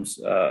times,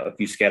 a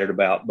few scattered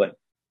about, but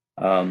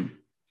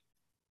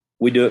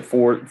we do it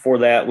for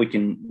that. We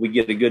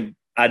get a good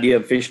idea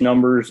of fish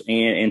numbers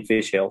and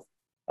fish health.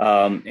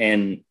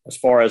 And as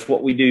far as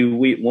what we do,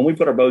 when we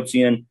put our boats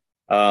in,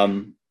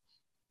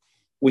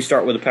 we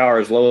start with the power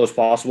as low as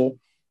possible.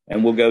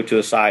 and we'll go to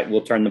a site,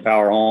 we'll turn the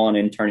power on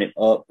and turn it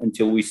up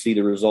until we see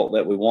the result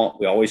that we want.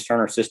 We always turn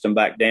our system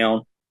back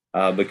down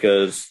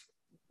because,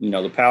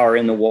 the power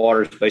in the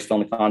water is based on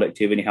the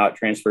conductivity, how it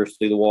transfers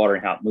through the water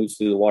and how it moves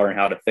through the water and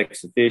how it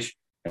affects the fish.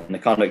 And the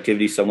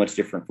conductivity is so much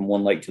different from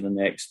one lake to the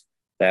next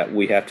that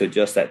we have to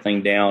adjust that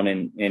thing down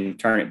and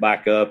turn it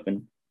back up.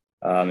 And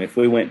if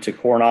we went to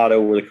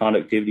Coronado, where the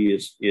conductivity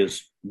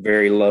is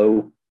very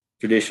low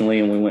traditionally,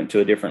 and we went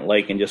to a different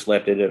lake and just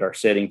left it at our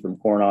setting from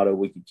Coronado,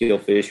 we could kill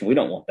fish, and we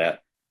don't want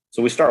that.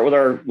 So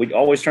we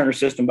always turn our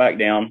system back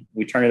down.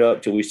 We turn it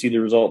up till we see the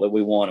result that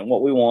we want. And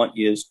what we want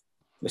is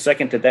the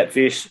second that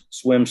fish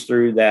swims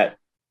through that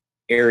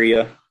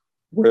area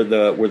where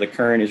the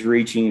current is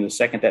reaching, the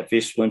second that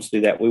fish swims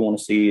through that, we want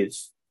to see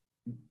its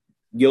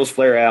gills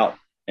flare out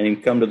and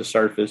then come to the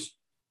surface,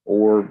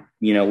 or,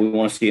 we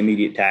want to see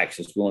immediate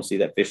taxis. We want to see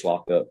that fish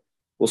lock up.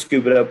 We'll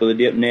scoop it up with a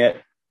dip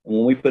net. And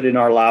when we put in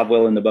our live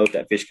well in the boat,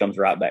 that fish comes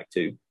right back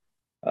too.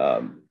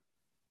 And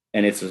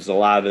it's as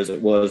alive as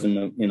it was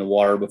in the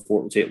water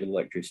before it was hit with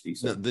electricity.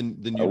 So then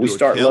we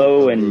start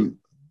low, and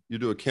you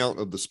do a count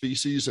of the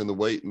species and the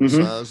weight and the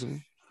size.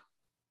 And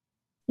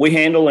we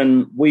handle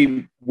and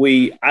we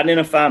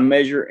identify,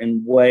 measure,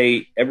 and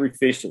weigh every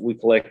fish that we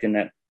collect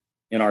in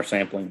our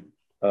sampling.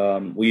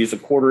 We use a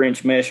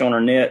 1/4-inch mesh on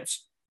our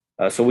nets,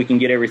 so we can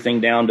get everything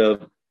down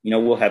to,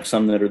 we'll have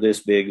some that are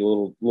this big,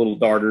 little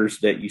darters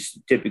that you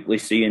typically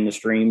see in the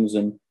streams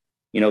and,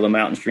 the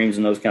mountain streams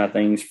and those kind of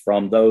things,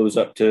 from those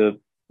up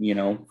to,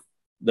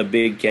 the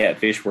big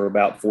catfish were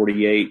about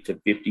 48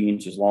 to 50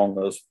 inches long.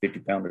 Those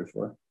 50-pounders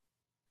were.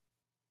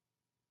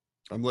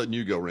 I'm letting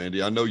you go,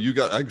 Randy. I know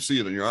I can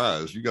see it in your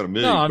eyes. You got a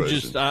million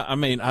questions.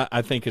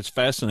 I think it's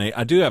fascinating.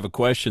 I do have a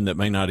question that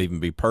may not even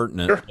be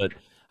pertinent, sure. But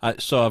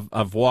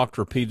I've walked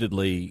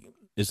repeatedly.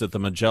 Is it the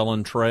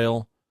Magellan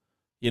Trail?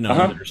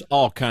 There's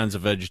all kinds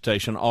of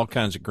vegetation, all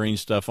kinds of green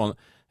stuff on,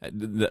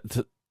 and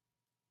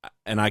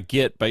I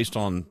get, based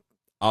on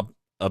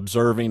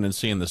observing and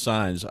seeing the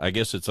signs, I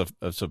guess it's a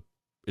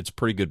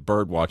pretty good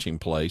bird watching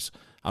place.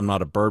 I'm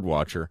not a bird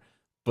watcher,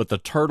 but the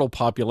turtle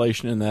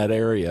population in that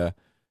area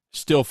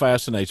still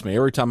fascinates me.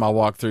 Every time I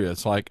walk through,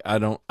 it's like I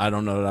don't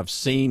know that I've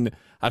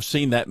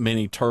seen that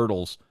many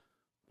turtles.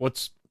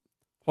 What's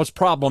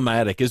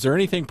problematic? Is there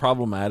anything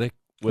problematic?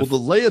 Well, the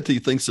laity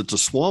thinks it's a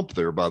swamp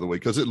there, by the way,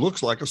 because it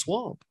looks like a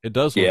swamp. It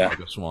does look like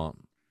a swamp.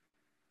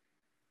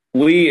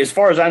 As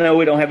far as I know,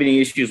 we don't have any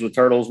issues with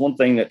turtles. One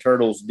thing that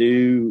turtles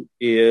do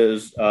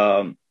is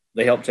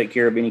they help take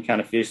care of any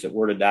kind of fish that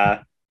were to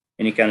die,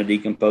 any kind of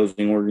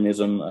decomposing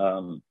organism.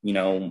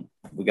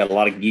 We got a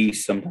lot of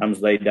geese.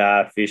 Sometimes they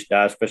die, fish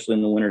die, especially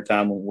in the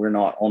wintertime when we're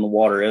not on the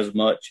water as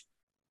much.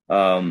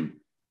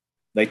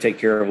 They take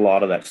care of a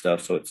lot of that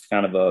stuff. So it's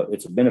kind of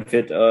it's a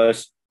benefit to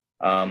us.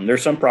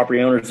 There's some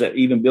property owners that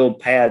even build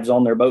pads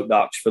on their boat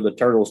docks for the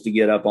turtles to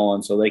get up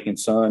on so they can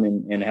sun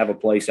and have a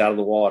place out of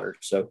the water.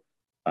 So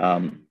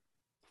they're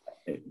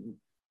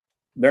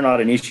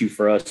not an issue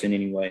for us in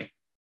any way.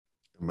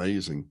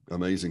 Amazing.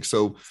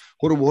 So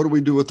what do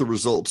we do with the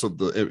results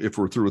of if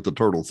we're through with the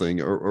turtle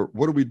thing, or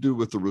what do we do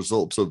with the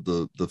results of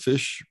the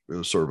fish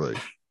survey?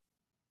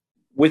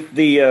 With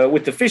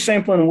the fish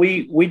sampling,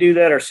 we do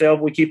that ourselves.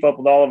 We keep up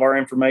with all of our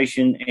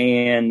information,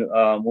 and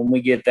when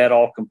we get that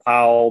all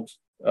compiled,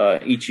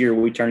 each year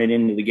we turn it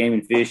into the Game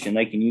and Fish, and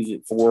they can use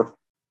it for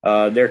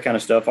their kind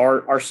of stuff.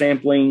 Our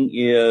sampling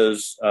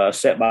is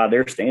set by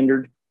their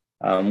standard.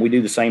 We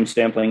do the same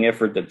sampling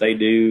effort that they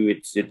do.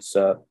 It's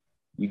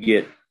you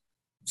get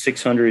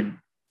 600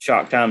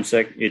 shock time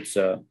it's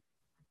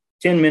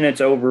 10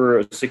 minutes over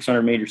a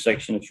 600 meter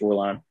section of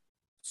shoreline.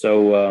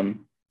 So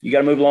you got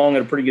to move along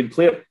at a pretty good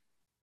clip.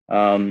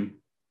 And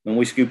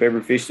we scoop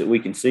every fish that we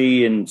can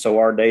see. And so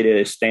our data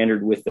is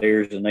standard with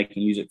theirs, and they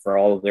can use it for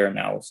all of their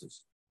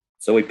analysis.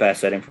 So we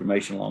pass that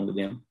information along to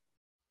them.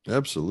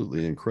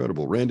 Absolutely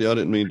incredible. Randy, I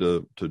didn't mean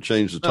to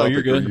change the topic. No,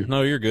 you're good.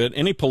 No, you're good.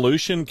 Any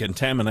pollution,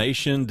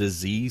 contamination,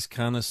 disease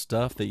kind of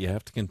stuff that you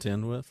have to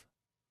contend with?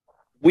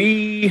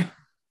 We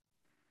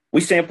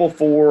sample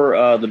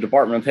for the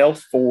Department of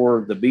Health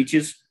for the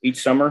beaches each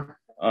summer.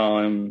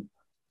 We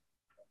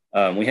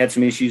had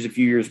some issues a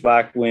few years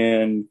back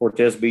when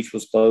Cortez Beach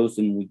was closed,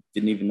 and we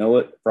didn't even know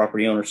it. The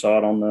property owner saw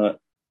it on the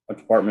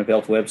Department of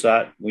Health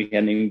website. We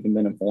hadn't even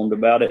been informed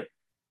about it.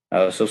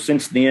 So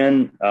since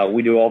then,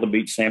 we do all the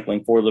beach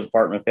sampling for the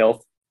Department of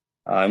Health,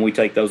 and we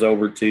take those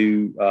over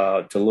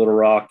to Little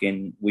Rock,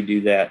 and we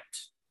do that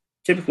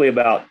typically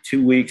about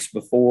 2 weeks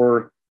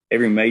before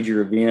every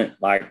major event,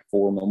 like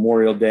for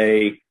Memorial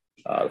Day,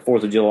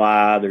 4th of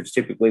July. There's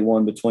typically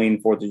one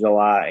between 4th of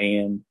July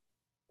and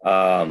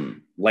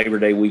Labor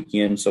Day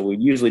weekend. So we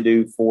usually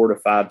do 4 to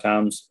 5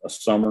 times a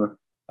summer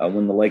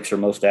when the lakes are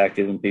most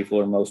active and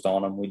people are most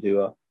on them. We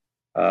do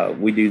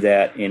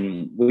that,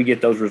 and we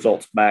get those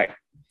results back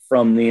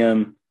from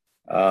them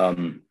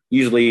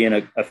usually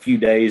in a few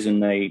days,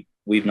 and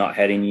we've not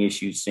had any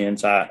issues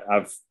since.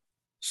 I've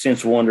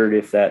since wondered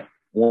if that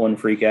one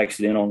freak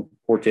accident on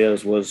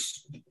Cortez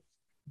was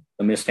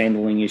a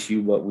mishandling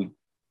issue, but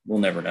we'll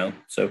never know.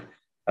 So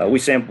we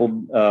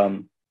sampled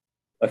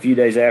a few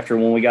days after,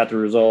 when we got the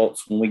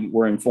results, when we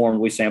were informed,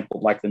 we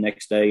sampled like the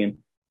next day, and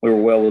we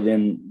were well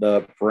within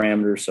the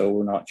parameters. So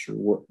we're not sure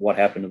what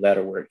happened to that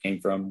or where it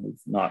came from. We've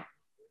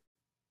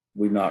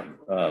not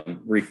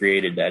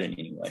recreated that in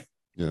any way.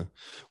 Yeah.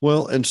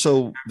 Well, and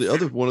so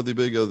one of the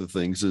big other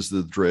things is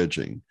the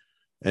dredging.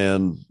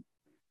 And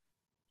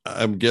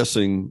I'm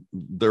guessing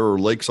there are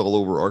lakes all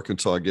over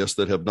Arkansas, I guess,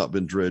 that have not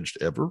been dredged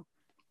ever.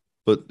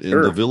 But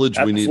in the village,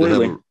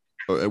 absolutely.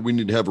 we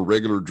need to have a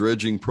regular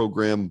dredging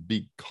program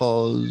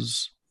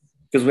because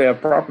we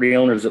have property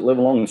owners that live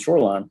along the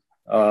shoreline.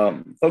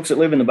 Folks that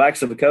live in the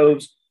backs of the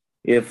coves,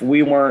 if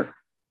we weren't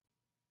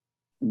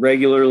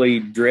regularly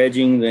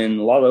dredging, then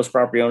a lot of those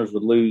property owners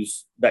would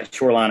lose that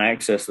shoreline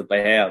access that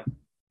they have.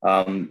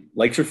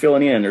 Lakes are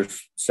filling in.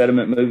 There's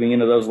sediment moving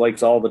into those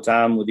lakes all the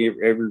time. With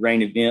every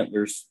rain event,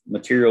 there's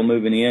material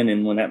moving in,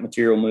 and when that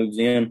material moves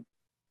in,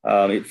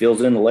 it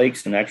fills in the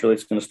lakes, and naturally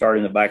it's going to start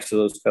in the backs of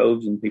those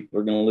coves, and people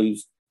are going to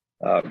lose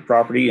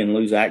property and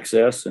lose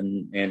access,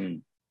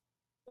 and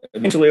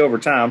eventually over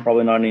time,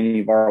 probably not in any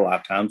of our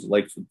lifetimes, the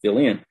lakes would fill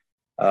in.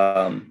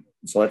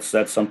 So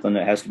that's something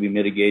that has to be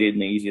mitigated,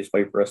 and the easiest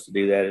way for us to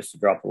do that is to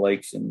drop the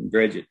lakes and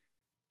dredge it.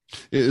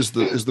 Is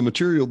the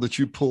material that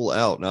you pull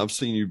out, and I've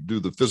seen you do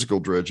the physical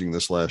dredging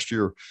this last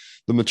year,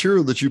 the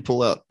material that you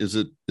pull out, is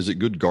it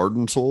good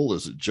garden soil?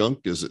 Is it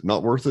junk? Is it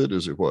not worth it?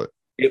 Is it what?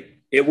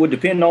 It would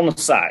depend on the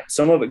site.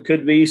 Some of it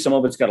could be, some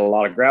of it's got a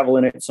lot of gravel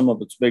in it. Some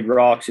of it's big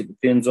rocks. It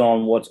depends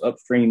on what's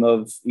upstream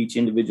of each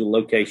individual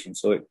location.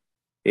 So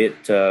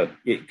it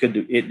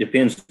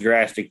depends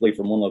drastically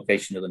from one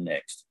location to the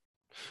next.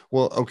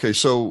 Well, okay.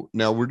 So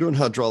now we're doing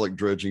hydraulic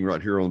dredging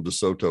right here on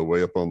DeSoto,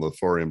 way up on the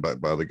far end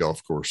back by the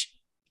golf course.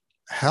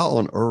 How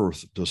on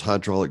earth does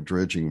hydraulic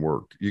dredging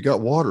work? You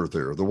got water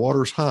there. The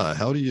water's high.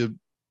 How do you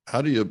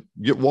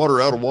get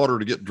water out of water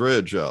to get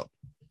dredge out?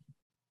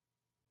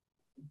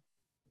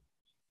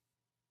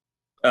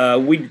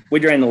 We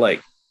drain the lake.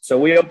 So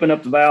we open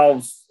up the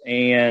valves,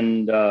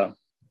 and it's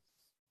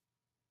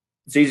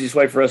the easiest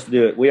way for us to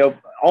do it. We open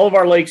all of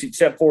our lakes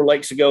except for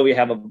Lake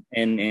Segovia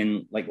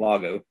and Lake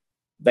Lago.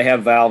 They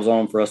have valves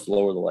on for us to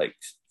lower the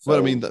lakes. So but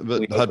I mean,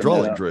 but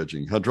hydraulic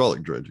dredging.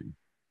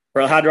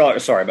 For hydraulic,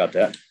 sorry about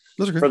that.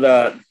 That's okay. For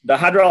the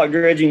hydraulic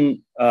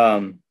dredging,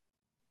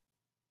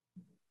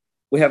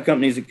 we have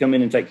companies that come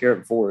in and take care of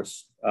it for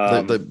us.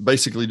 They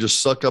basically just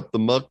suck up the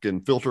muck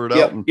and filter it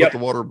out and put the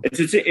water.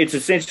 It's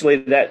essentially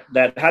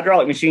that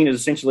hydraulic machine is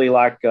essentially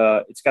like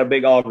it's got a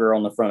big auger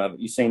on the front of it.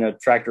 You've seen a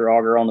tractor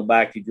auger on the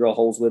back you drill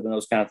holes with and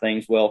those kind of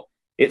things. Well,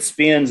 it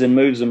spins and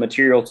moves the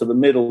material to the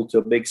middle to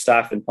a big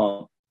siphon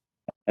pump,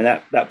 and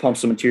that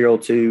pumps the material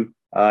to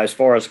as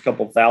far as a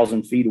couple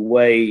thousand feet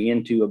away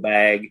into a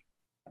bag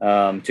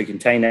to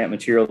contain that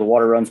material. The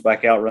water runs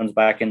back out, runs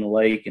back in the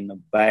lake, and the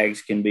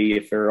bags can be,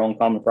 if they're on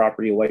common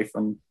property away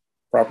from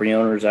property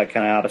owners, that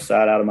kind of out of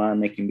sight, out of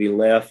mind, they can be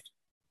left.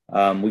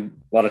 A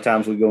lot of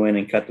times we go in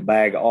and cut the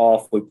bag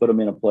off. We put them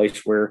in a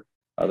place where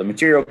the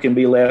material can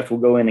be left. We'll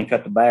go in and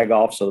cut the bag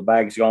off, so the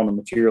bag's gone, the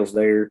material's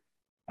there,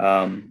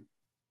 and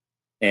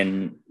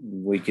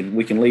we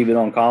can leave it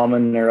on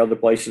common. There are other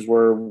places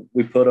where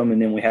we put them,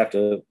 and then we have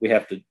to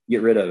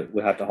get rid of it.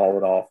 We have to haul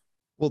it off.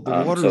 Well,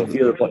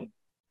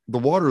 the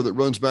water that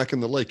runs back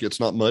in the lake, it's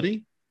not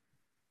muddy?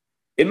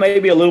 It may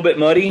be a little bit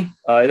muddy.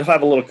 It'll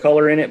have a little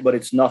color in it, but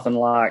it's nothing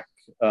like,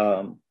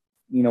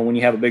 when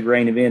you have a big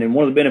rain event. And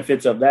one of the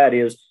benefits of that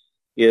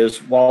is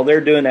while they're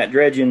doing that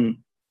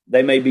dredging,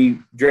 they may be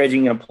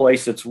dredging in a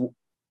place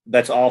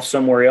that's off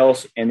somewhere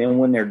else. And then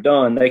when they're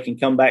done, they can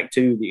come back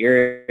to the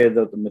area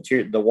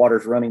that the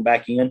water's running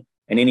back in,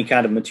 and any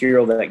kind of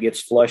material that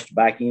gets flushed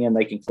back in,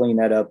 they can clean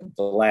that up at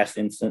the last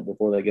instant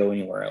before they go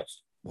anywhere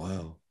else.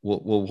 Wow.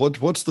 Well,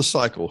 what's the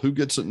cycle? Who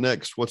gets it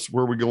next?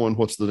 Where are we going?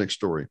 What's the next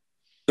story?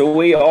 So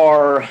we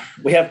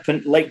have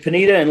Lake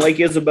Penita and Lake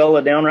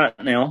Isabella down right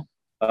now.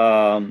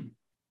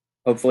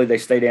 Hopefully they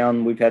stay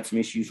down. We've had some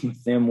issues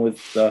with them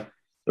with the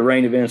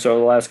rain events over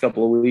the last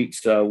couple of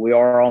weeks. We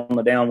are on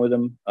the down with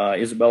them.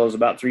 Isabella's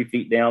about 3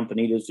 feet down.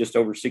 Penita's just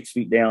over 6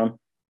 feet down.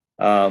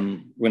 We're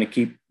going to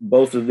keep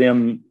both of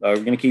them. We're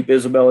going to keep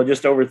Isabella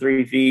just over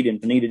 3 feet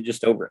and Penita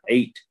just over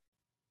 8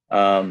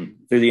 through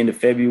the end of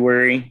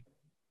February.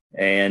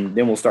 And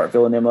then we'll start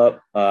filling them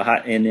up.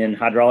 And then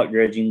hydraulic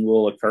dredging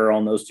will occur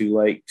on those two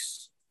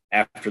lakes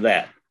after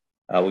that.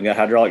 We got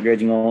hydraulic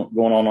dredging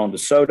going on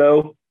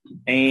DeSoto.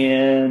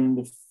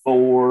 And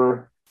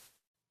for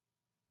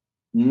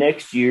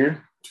next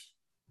year,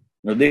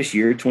 or this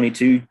year,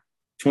 22,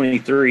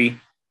 23,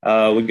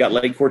 we've got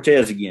Lake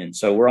Cortez again.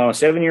 So we're on a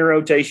 7-year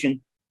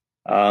rotation.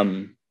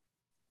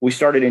 We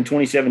started in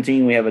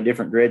 2017. We have a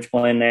different dredge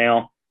plan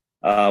now.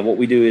 What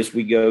we do is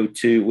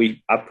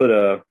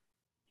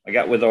I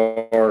got with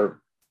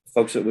our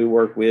folks that we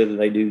work with, and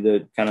they do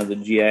the kind of the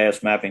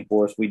GIS mapping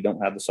for us. We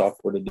don't have the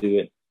software to do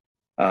it.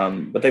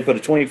 But they put a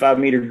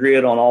 25-meter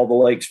grid on all the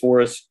lakes for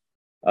us.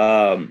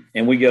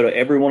 And we go to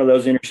every one of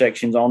those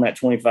intersections on that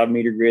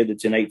 25-meter grid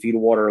that's in 8 feet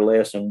of water or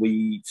less, and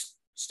we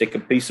stick a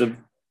piece of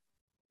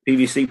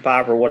PVC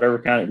pipe or whatever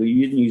kind of –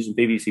 we've been using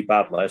PVC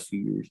pipe the last few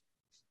years.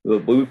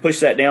 we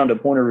push that down to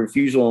point of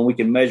refusal, and we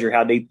can measure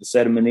how deep the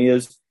sediment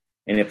is.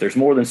 And if there's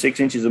more than 6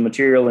 inches of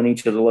material in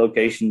each of the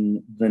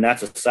locations, then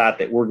that's a site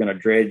that we're going to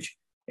dredge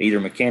either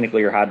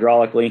mechanically or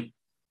hydraulically.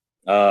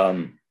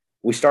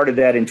 We started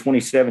that in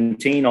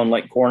 2017 on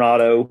Lake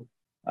Coronado.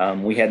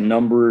 We had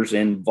numbers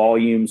and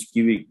volumes,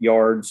 cubic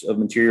yards of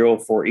material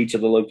for each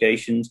of the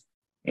locations,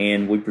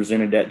 and we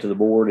presented that to the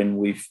board, and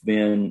we've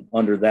been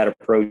under that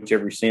approach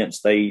ever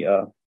since. They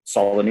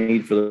saw the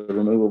need for the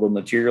removal of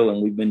material,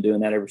 and we've been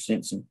doing that ever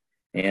since.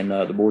 And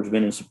the board's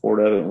been in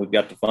support of it, and we've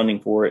got the funding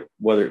for it,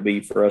 whether it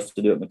be for us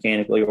to do it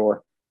mechanically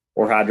or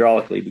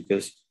hydraulically,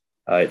 because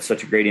it's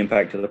such a great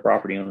impact to the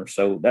property owner.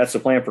 So that's the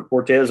plan for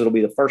Cortez. It'll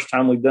be the first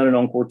time we've done it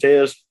on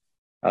Cortez.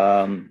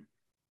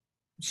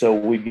 So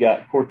we've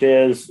got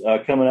Cortez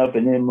coming up,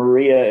 and then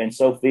Maria and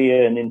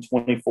Sophia, and then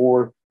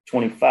 24,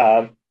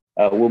 25.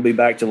 We'll be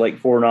back to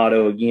Lake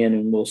Coronado again,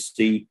 and we'll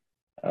see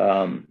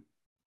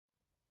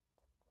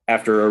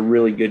after a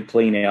really good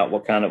clean out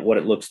what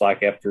it looks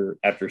like after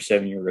a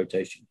 7-year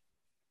rotation.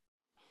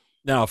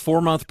 Now, a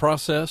 4-month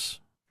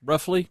process,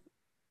 roughly,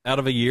 out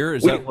of a year.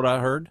 Is that what I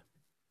heard?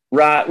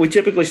 Right. We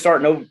typically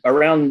start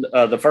around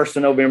the 1st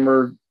of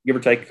November, give or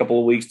take a couple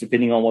of weeks,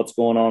 depending on what's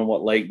going on,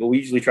 what lake. But we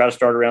usually try to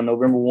start around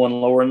November 1,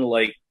 lowering the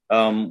lake.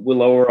 We'll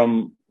lower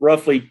them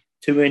roughly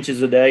 2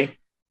 inches a day.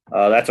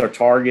 That's our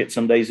target.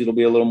 Some days it'll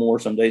be a little more.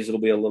 Some days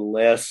it'll be a little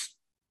less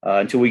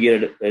until we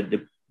get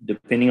it,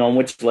 depending on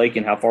which lake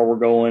and how far we're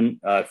going.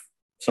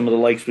 Some of the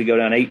lakes we go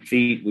down 8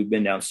 feet. We've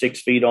been down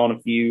 6 feet on a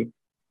few,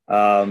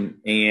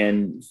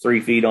 and 3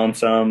 feet on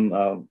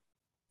some.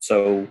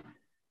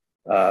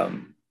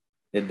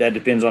 That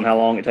depends on how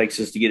long it takes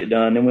us to get it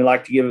done. Then we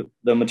like to give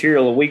the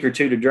material a week or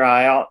two to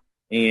dry out,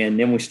 and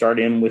then we start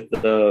in with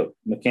the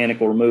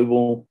mechanical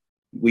removal.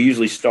 We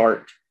usually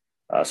start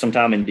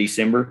sometime in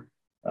December.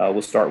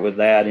 We'll start with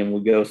that, and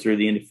we'll go through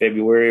the end of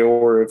February,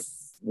 or if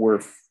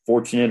we're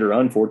fortunate or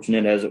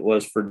unfortunate, as it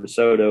was for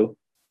DeSoto,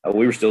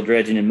 we were still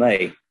dredging in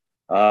May.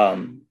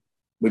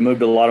 We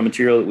moved a lot of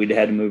material that we'd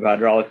had to move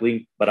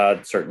hydraulically, but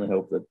I certainly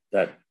hope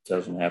that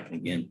doesn't happen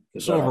again.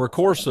 So over a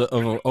course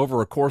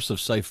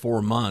of say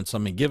 4 months, I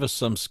mean, give us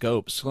some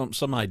scope,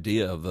 some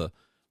idea of the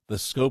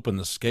scope and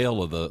the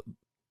scale of the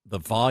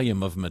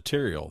volume of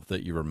material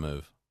that you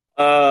remove.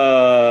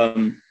 I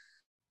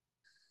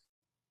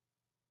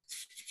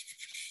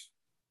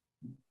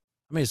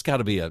mean, it's got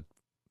to be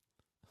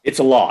it's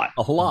a lot.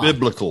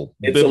 Biblical.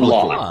 It's a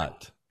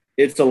lot.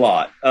 It's a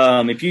lot.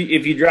 If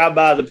you drive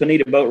by the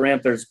Bonita boat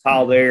ramp, there's a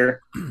pile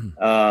there.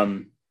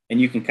 And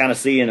you can kind of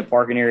see in the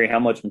parking area how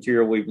much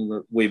material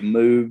we've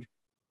moved.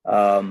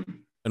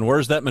 And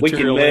where's that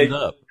material end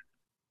up?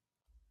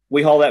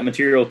 We haul that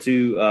material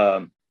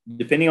to,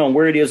 depending on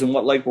where it is and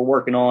what lake we're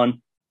working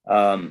on.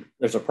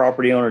 There's a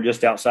property owner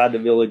just outside the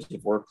village.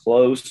 If we're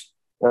close,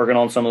 working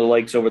on some of the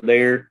lakes over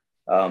there,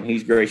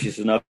 he's gracious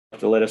enough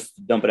to let us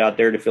dump it out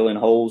there to fill in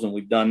holes, and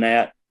we've done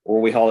that.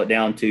 Or we haul it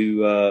down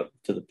to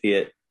the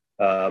pit,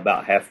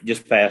 about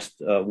just past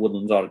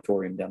Woodlands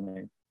Auditorium down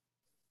there.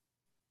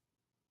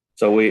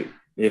 So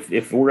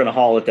if we're going to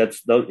haul it,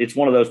 it's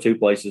one of those two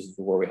places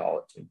where we haul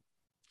it to.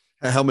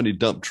 How many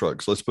dump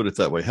trucks? Let's put it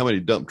that way. How many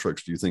dump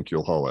trucks do you think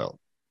you'll haul out?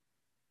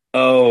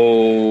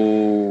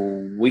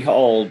 Oh, we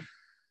hauled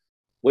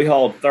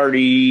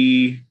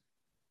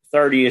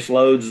 30-ish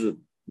loads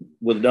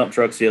with dump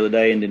trucks the other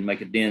day and didn't make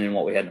a dent in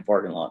what we had in the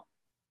parking lot.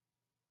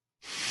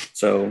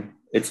 So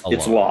it's a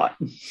lot.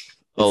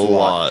 A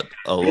lot.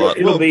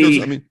 It'll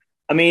be.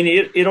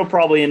 It'll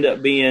probably end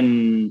up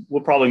being,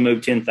 we'll probably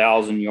move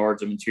 10,000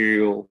 yards of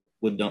material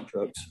with dump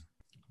trucks.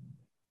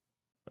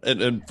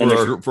 And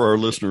for our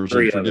listeners,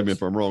 and forgive me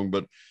if I'm wrong,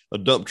 but a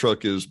dump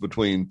truck is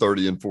between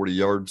 30 and 40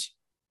 yards.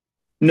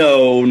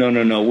 No.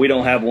 We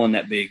don't have one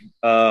that big.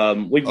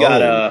 We've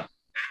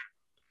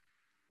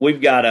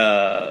got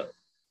a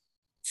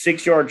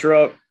 6-yard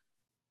truck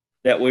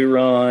that we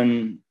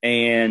run.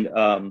 And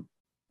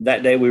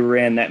that day we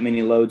ran that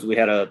many loads. We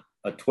had a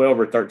 12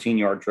 or 13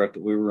 yard truck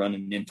that we were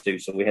running into.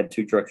 So we had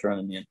 2 trucks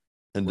running in.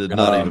 And did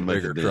not even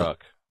make a dent.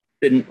 Truck.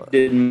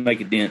 Didn't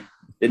make a dent.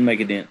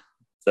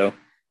 So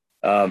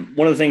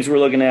one of the things we're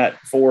looking at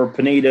for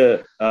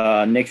Bonita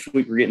next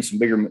week, we're getting some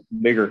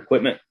bigger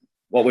equipment.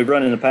 What we've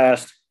run in the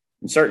past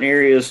in certain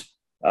areas,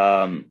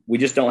 we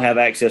just don't have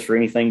access for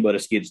anything but a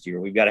skid steer.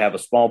 We've got to have a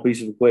small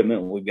piece of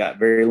equipment. We've got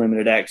very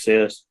limited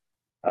access.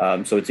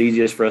 So it's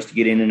easiest for us to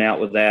get in and out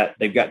with that.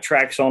 They've got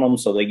tracks on them,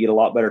 so they get a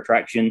lot better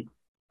traction.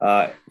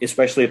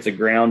 Especially if the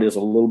ground is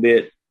a little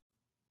bit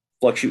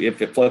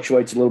if it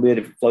fluctuates a little bit,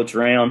 if it floats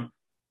around.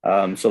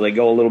 So they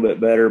go a little bit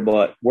better.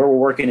 But where we're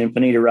working in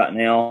Bonita right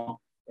now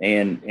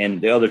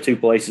and the other 2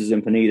 places in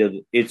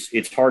Bonita,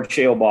 it's hard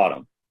shell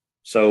bottom.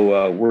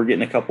 So we're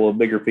getting a couple of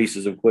bigger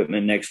pieces of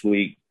equipment next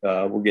week.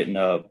 We're getting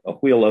a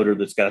wheel loader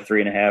that's got a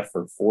 3.5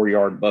 or 4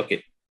 yard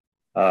bucket.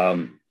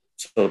 So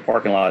the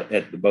parking lot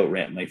at the boat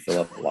ramp may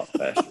fill up a lot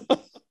faster.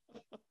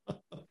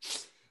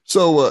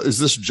 So is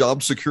this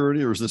job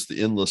security or is this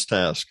the endless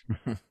task?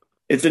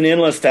 it's an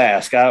endless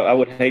task. I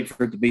would hate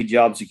for it to be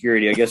job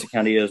security. I guess it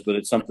kind of is, but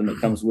it's something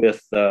that comes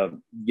with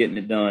getting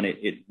it done.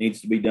 It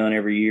needs to be done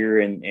every year,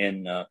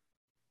 and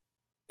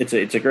it's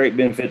a great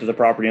benefit to the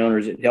property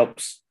owners. It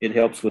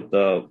helps with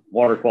the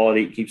water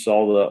quality. It keeps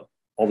all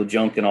the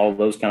junk and all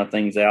those kind of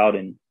things out,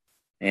 and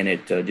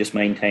it just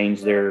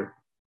maintains their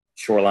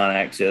shoreline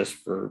access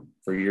for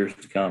years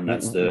to come.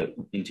 That's the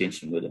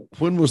intention with it.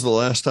 When was the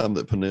last time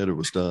that Pineda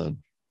was done?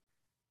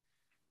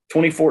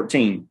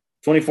 2014,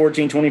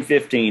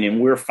 2015. And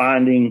we're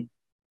finding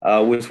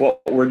with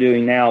what we're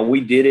doing now,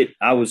 we did it.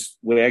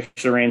 We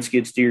actually ran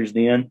skid steers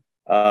then.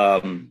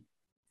 But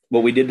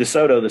we did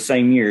DeSoto the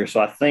same year. So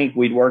I think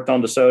we'd worked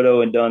on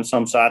DeSoto and done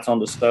some sites on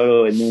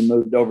DeSoto and then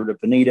moved over to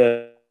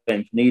Pineda,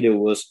 and Pineda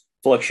was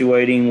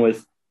fluctuating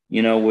with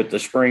the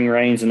spring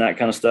rains and that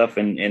kind of stuff.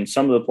 And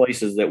some of the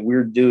places that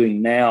we're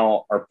doing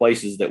now are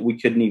places that we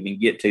couldn't even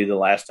get to the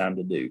last time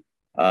to do.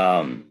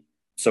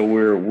 So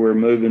we're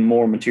moving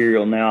more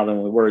material now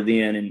than we were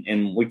then.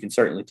 And we can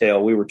certainly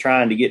tell we were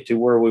trying to get to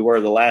where we were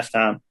the last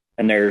time.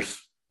 And there's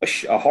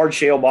a hard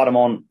shale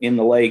bottom in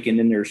the lake. And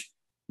then there's,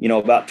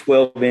 about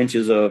 12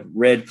 inches of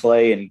red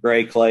clay and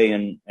gray clay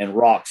and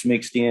rocks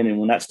mixed in. And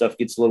when that stuff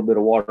gets a little bit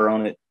of water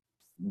on it,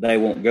 they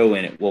won't go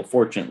in it. Well,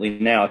 fortunately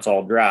now it's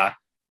all dry.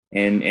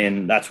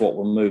 And that's what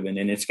we're moving.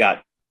 And it's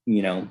got,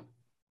 2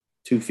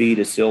 feet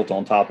of silt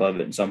on top of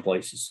it in some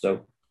places.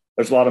 So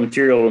there's a lot of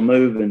material to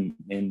move,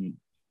 and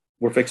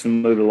we're fixing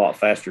to move it a lot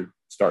faster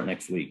start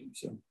next week.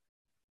 So,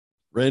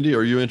 Randy,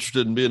 are you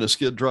interested in being a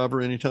skid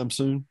driver anytime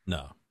soon?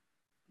 No.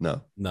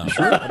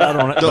 Sure.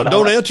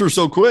 Don't answer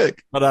so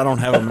quick. But I don't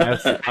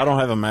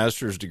have a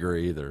master's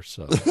degree either.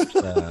 So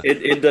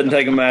it doesn't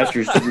take a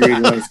master's degree to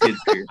run a skid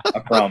steer.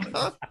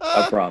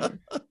 I promise.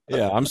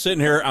 Yeah, I'm sitting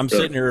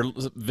here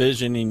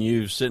visioning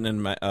you sitting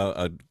in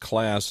a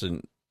class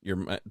and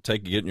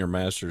getting your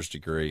master's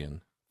degree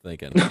and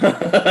thinking,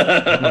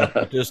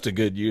 just a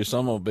good use.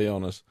 I'm gonna be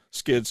on a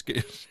skid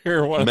steer.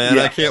 Man,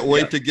 I can't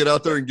wait to get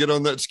out there and get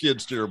on that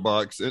skid steer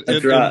box in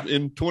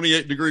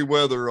 28-degree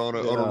weather on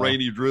a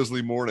rainy,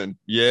 drizzly morning.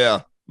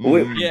 Yeah.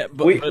 We did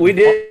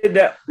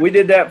that. We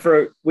did that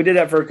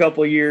for a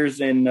couple of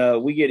years,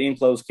 and we get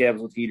enclosed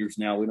cabs with heaters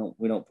now.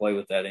 We don't play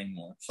with that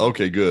anymore. So.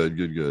 Okay,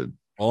 good.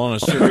 Well, on a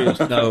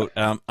serious note,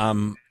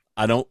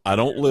 I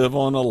don't live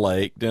on a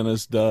lake.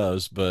 Dennis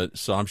does, but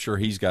so I'm sure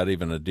he's got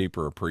even a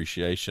deeper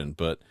appreciation.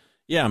 But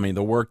yeah, I mean,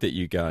 the work that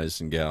you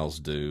guys and gals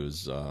do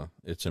is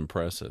it's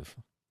impressive.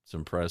 It's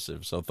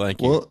impressive. So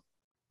thank you. Well,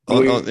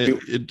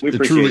 it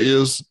truly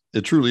is.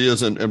 It truly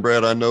is. And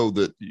Brad, I know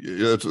that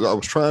I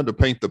was trying to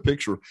paint the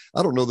picture.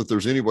 I don't know that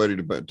there's any way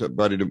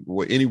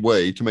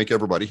to make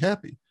everybody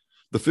happy.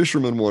 The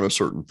fishermen want a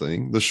certain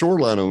thing. The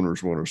shoreline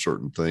owners want a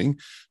certain thing.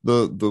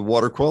 The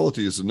water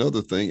quality is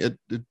another thing.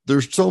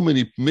 There's so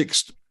many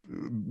mixed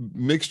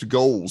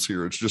goals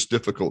here. It's just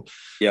difficult.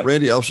 Yep.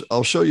 Randy,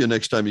 I'll show you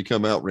next time you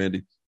come out,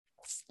 Randy.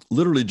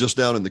 Literally just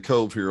down in the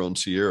cove here on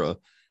Sierra.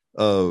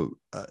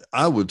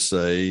 I would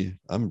say,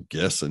 I'm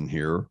guessing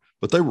here,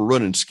 but they were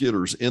running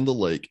skidders in the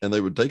lake, and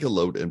they would take a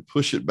load and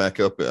push it back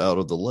up out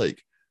of the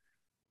lake.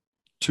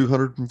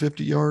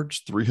 250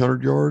 yards,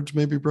 300 yards,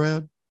 maybe,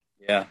 Brad?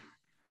 Yeah.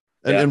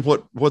 And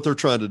what they're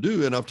trying to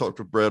do, and I've talked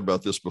to Brad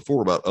about this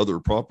before about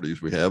other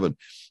properties we have, and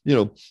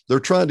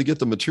they're trying to get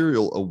the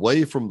material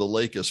away from the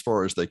lake as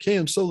far as they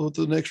can, so that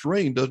the next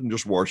rain doesn't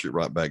just wash it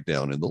right back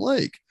down in the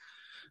lake.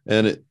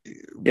 And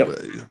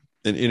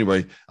and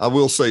anyway, I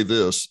will say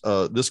this.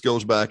 This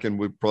goes back, and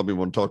we probably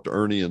want to talk to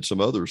Ernie and some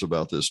others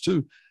about this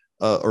too.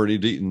 Ernie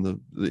Deaton,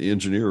 the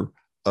engineer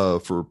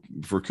for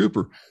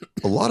Cooper.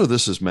 A lot of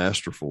this is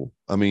masterful.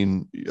 I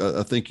mean,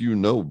 I think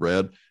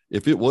Brad.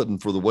 If it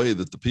wasn't for the way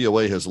that the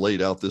POA has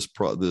laid out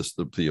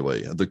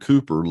the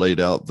Cooper laid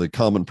out the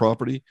common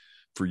property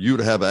for you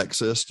to have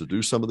access to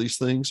do some of these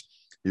things.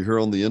 You're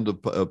here on the end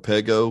of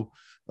Pego,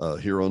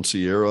 here on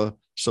Sierra,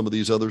 some of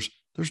these others,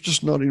 there's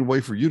just not any way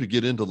for you to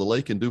get into the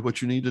lake and do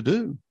what you need to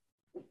do.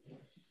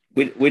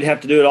 We'd have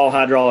to do it all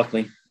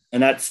hydraulically.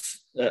 And that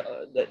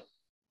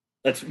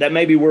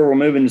may be where we're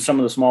moving to some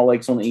of the small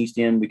lakes on the east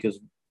end, because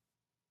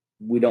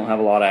we don't have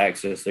a lot of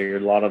access there.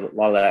 A lot of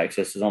the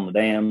access is on the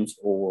dams,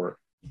 or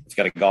it's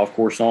got a golf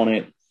course on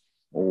it,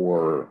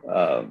 or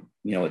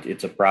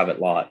it's a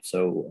private lot.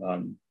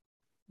 So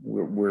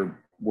we're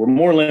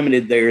more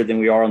limited there than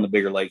we are on the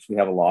bigger lakes. We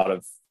have a lot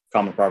of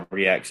common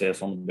property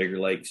access on the bigger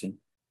lakes,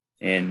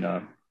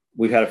 and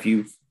we've had a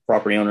few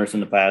property owners in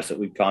the past that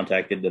we've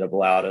contacted that have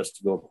allowed us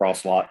to go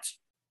across lots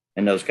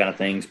and those kind of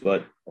things.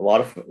 But a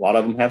lot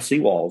of them have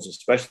seawalls,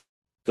 especially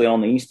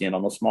on the east end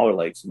on those smaller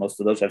lakes.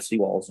 Most of those have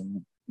seawalls,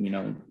 and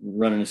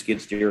running a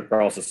skid steer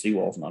across a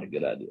seawall is not a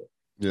good idea.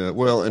 Yeah,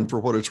 well, and for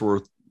what it's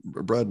worth,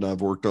 Brad and I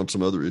have worked on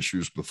some other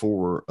issues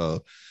before,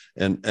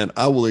 and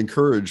I will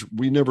encourage.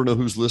 We never know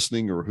who's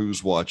listening or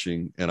who's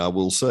watching, and I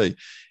will say,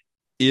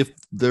 if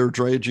they're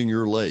dredging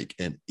your lake,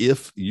 and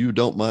if you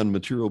don't mind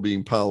material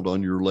being piled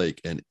on your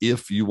lake, and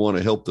if you want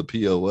to help the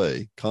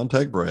POA,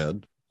 contact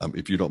Brad.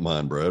 If you don't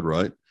mind, Brad,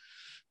 right?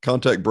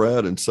 Contact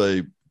Brad and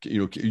say,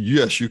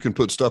 yes, you can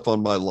put stuff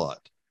on my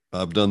lot.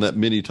 I've done that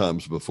many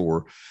times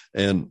before,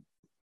 and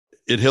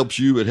it helps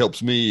you. It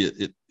helps me.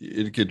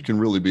 It can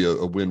really be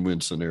a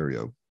win-win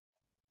scenario.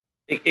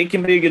 It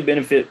can be a good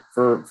benefit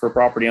for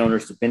property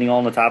owners, depending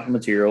on the type of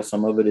material.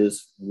 Some of it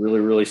is really,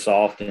 really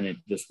soft and it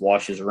just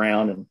washes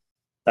around, and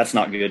that's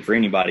not good for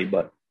anybody.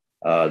 But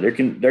there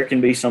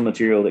can be some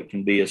material that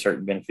can be a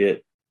certain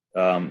benefit.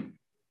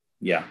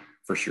 Yeah,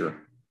 for sure.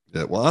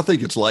 Yeah, well, I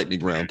think it's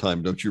lightning round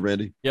time, don't you,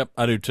 Randy? Yep,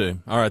 I do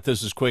too. All right,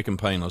 this is quick and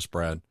painless,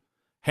 Brad.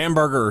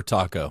 Hamburger or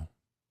taco?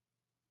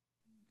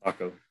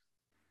 Taco.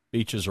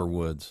 Beaches or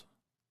woods?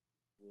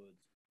 Woods.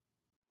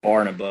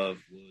 Far and above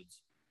woods.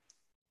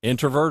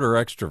 Introvert or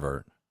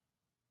extrovert?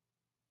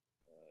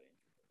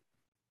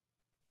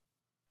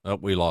 Oh,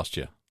 we lost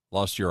you.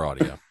 Lost your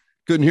audio.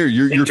 Couldn't hear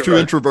you. You're too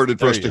introverted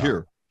for us to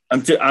hear.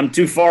 I'm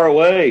too far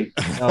away.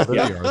 Oh,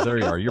 there you are. There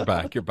you are. You're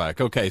back. You're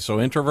back. Okay, so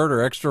introvert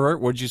or extrovert?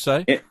 What'd you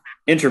say?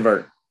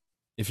 Introvert.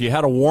 If you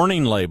had a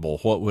warning label,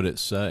 what would it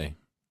say?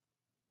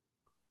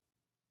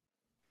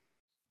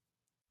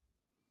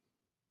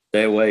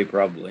 Stay away,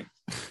 probably.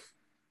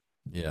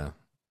 Yeah,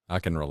 I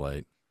can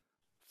relate.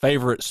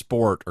 Favorite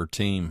sport or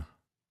team?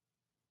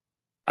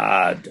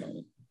 I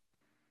don't.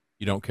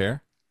 You don't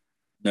care?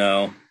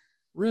 No.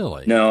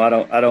 Really? No, I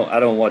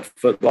don't watch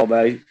football.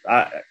 No.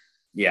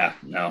 You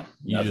Nothing.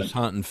 just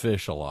hunt and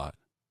fish a lot.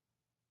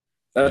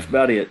 That's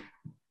about it.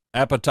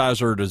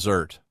 Appetizer or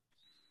dessert?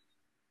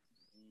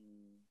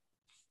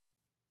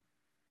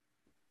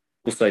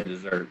 We'll say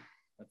dessert.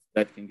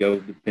 That can go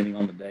depending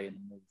on the day and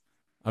the mood.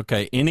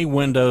 Okay, any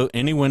window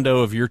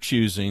of your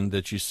choosing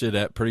that you sit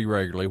at pretty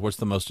regularly, what's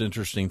the most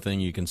interesting thing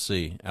you can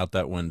see out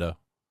that window?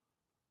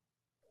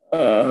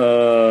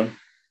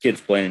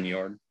 Kids playing in the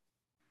yard.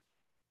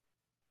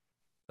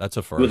 That's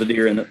a first. With a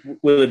deer in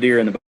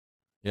the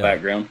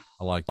background.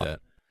 I like that.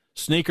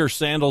 Sneakers,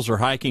 sandals, or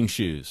hiking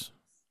shoes?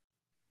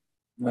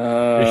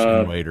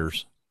 Fishing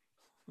waders.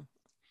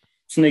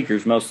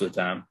 Sneakers most of the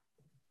time.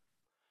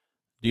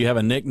 Do you have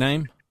a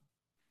nickname?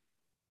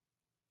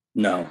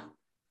 No.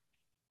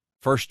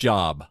 First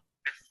job?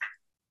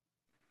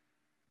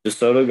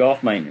 DeSoto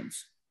Golf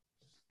Maintenance.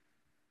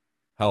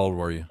 How old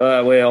were you?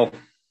 Well,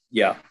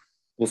 yeah,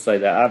 we'll say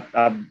that.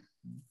 I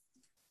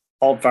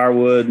hauled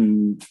firewood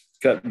and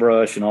cut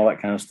brush and all that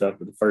kind of stuff,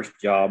 but the first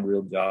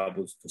real job,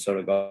 was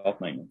DeSoto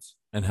Golf Maintenance.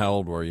 And how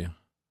old were you?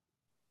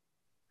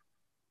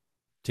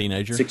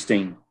 Teenager?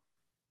 16.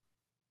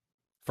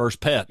 First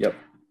pet? Yep.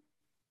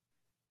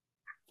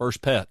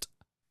 First pet?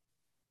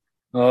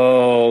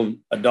 Oh,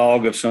 a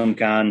dog of some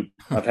kind.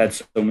 I've had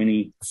so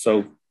many.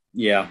 So,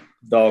 yeah,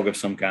 dog of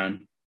some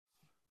kind.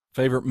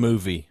 Favorite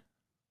movie?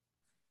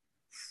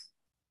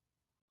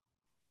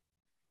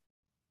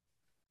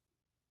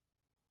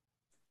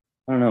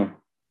 I don't know.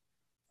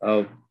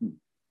 Oh,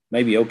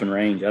 maybe Open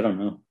Range. I don't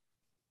know.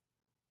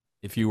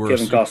 If you were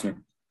Kevin Costner.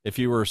 If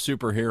you were a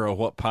superhero,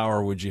 what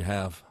power would you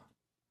have?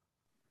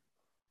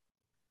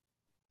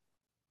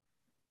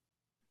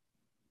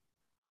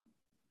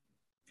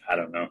 I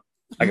don't know.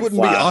 You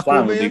wouldn't be Aquaman?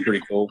 Flying would be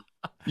pretty cool.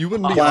 You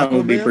wouldn't be Flying Aquaman?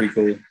 would be pretty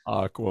cool.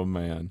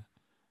 Aquaman.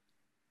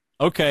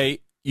 Okay,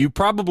 you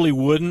probably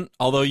wouldn't,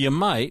 although you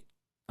might.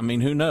 I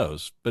mean, who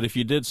knows? But if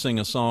you did sing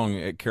a song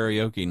at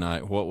karaoke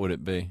night, what would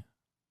it be?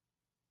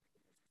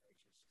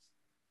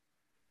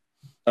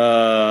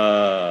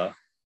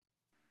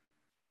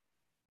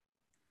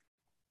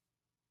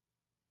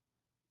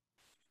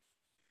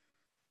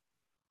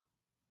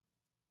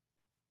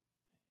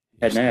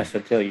 Hadn't asked, I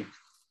tell you.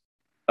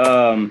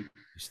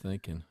 He's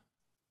thinking.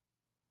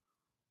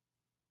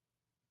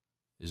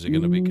 Is it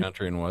going to be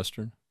country and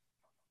western?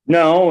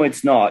 No,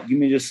 it's not. Give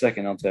me just a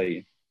second. I'll tell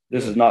you.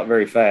 This is not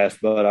very fast,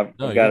 but I've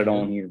got it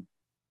on here.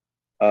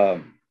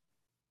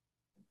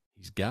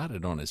 He's got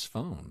it on his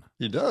phone.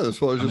 He does.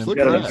 Well, I was just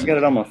looking at it. I've got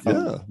it on my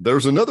phone. Yeah,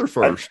 there's another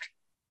first.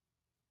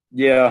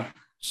 Yeah.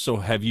 So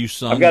have you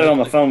sung? I've got it on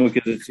my phone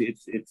because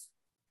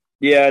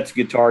it's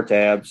guitar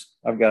tabs.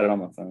 I've got it on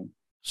my phone.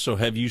 So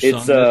have you sung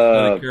this at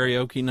a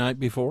karaoke night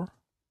before?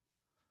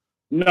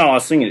 No, I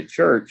sing it at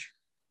church.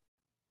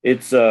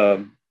 It's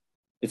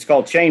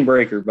called Chain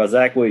Breaker by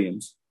Zach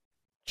Williams.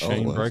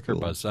 Chain Breaker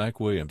by Zach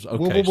Williams.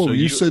 Okay, whoa, so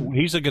you said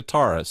he's a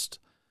guitarist.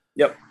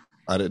 Yep.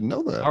 I didn't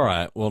know that. All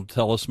right, well,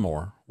 tell us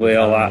more.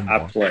 Well,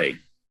 I play.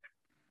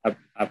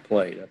 I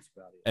play. That's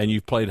about it. And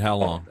you've played how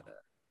long?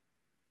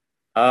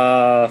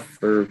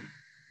 For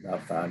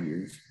about 5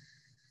 years.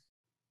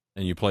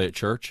 And you play at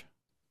church?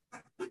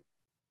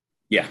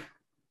 Yeah.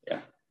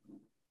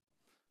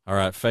 All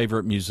right,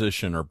 favorite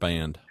musician or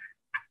band?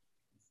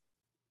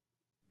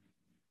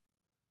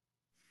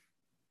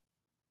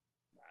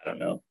 I don't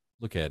know.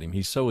 Look at him.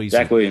 He's so easy.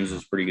 Zach Williams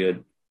is pretty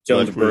good.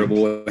 Jonesboro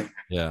boy.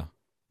 Yeah.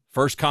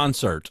 First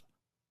concert?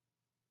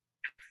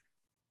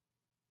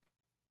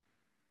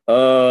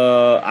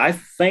 I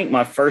think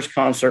my first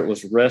concert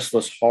was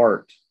Restless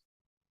Heart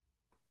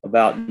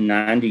about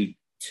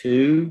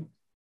 92,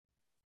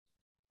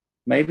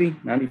 maybe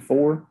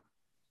 94,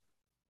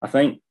 I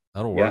think.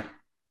 That'll work. Yeah.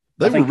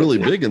 They were really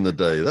big in the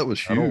day. That was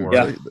huge.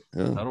 Yeah.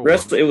 Yeah.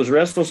 It was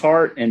Restless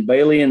Heart and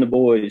Bailey and the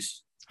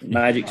Boys,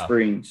 Magic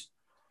Springs.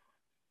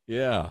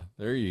 Yeah,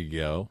 there you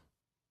go.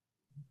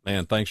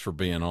 Man, thanks for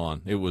being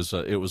on. It was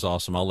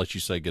awesome. I'll let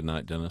you say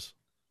goodnight, Dennis.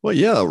 Well,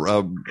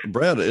 yeah,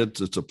 Brad,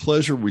 it's a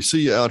pleasure. We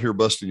see you out here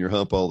busting your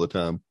hump all the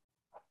time.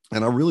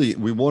 And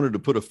we wanted to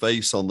put a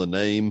face on the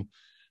name.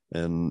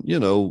 And,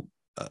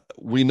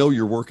 we know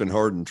you're working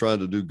hard and trying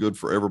to do good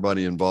for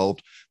everybody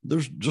involved.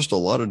 There's just a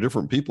lot of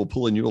different people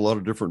pulling you a lot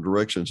of different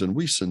directions. And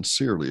we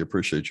sincerely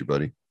appreciate you,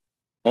 buddy.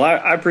 Well,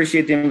 I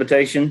appreciate the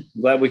invitation.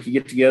 Glad we could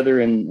get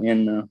together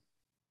and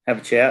have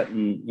a chat.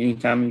 And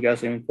anytime you guys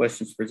have any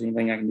questions, if there's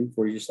anything I can do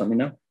for you, just let me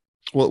know.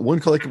 Well,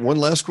 one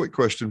last quick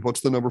question.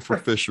 What's the number for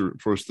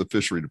the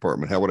fishery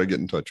department? How would I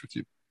get in touch with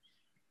you?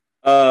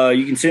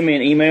 You can send me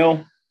an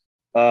email.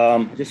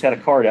 I just had a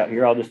card out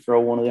here. I'll just throw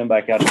one of them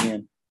back out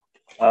again.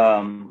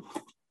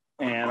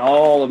 And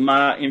all of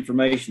my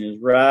information is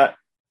right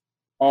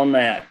on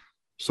that.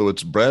 So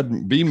it's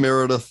Brad B.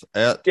 Meredith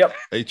at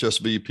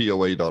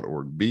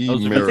hsvpoa.org.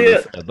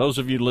 Meredith. Those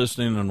of you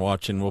listening and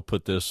watching, we'll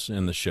put this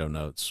in the show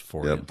notes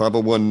for you.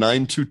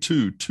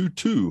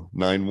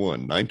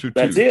 501-922-2291.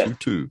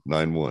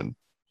 922-2291.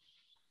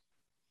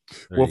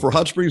 Well, for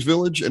Hot Springs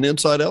Village and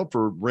Inside Out,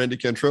 for Randy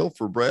Cantrell,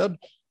 for Brad,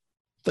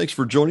 thanks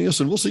for joining us,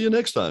 and we'll see you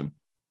next time.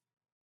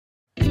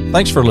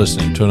 Thanks for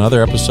listening to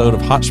another episode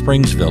of Hot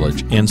Springs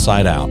Village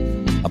Inside Out,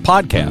 a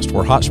podcast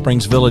where Hot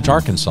Springs Village,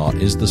 Arkansas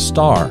is the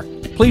star.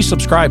 Please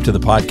subscribe to the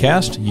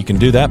podcast. You can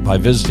do that by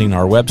visiting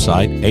our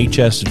website,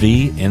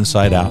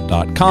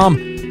 hsvinsideout.com,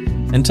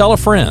 and tell a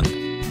friend.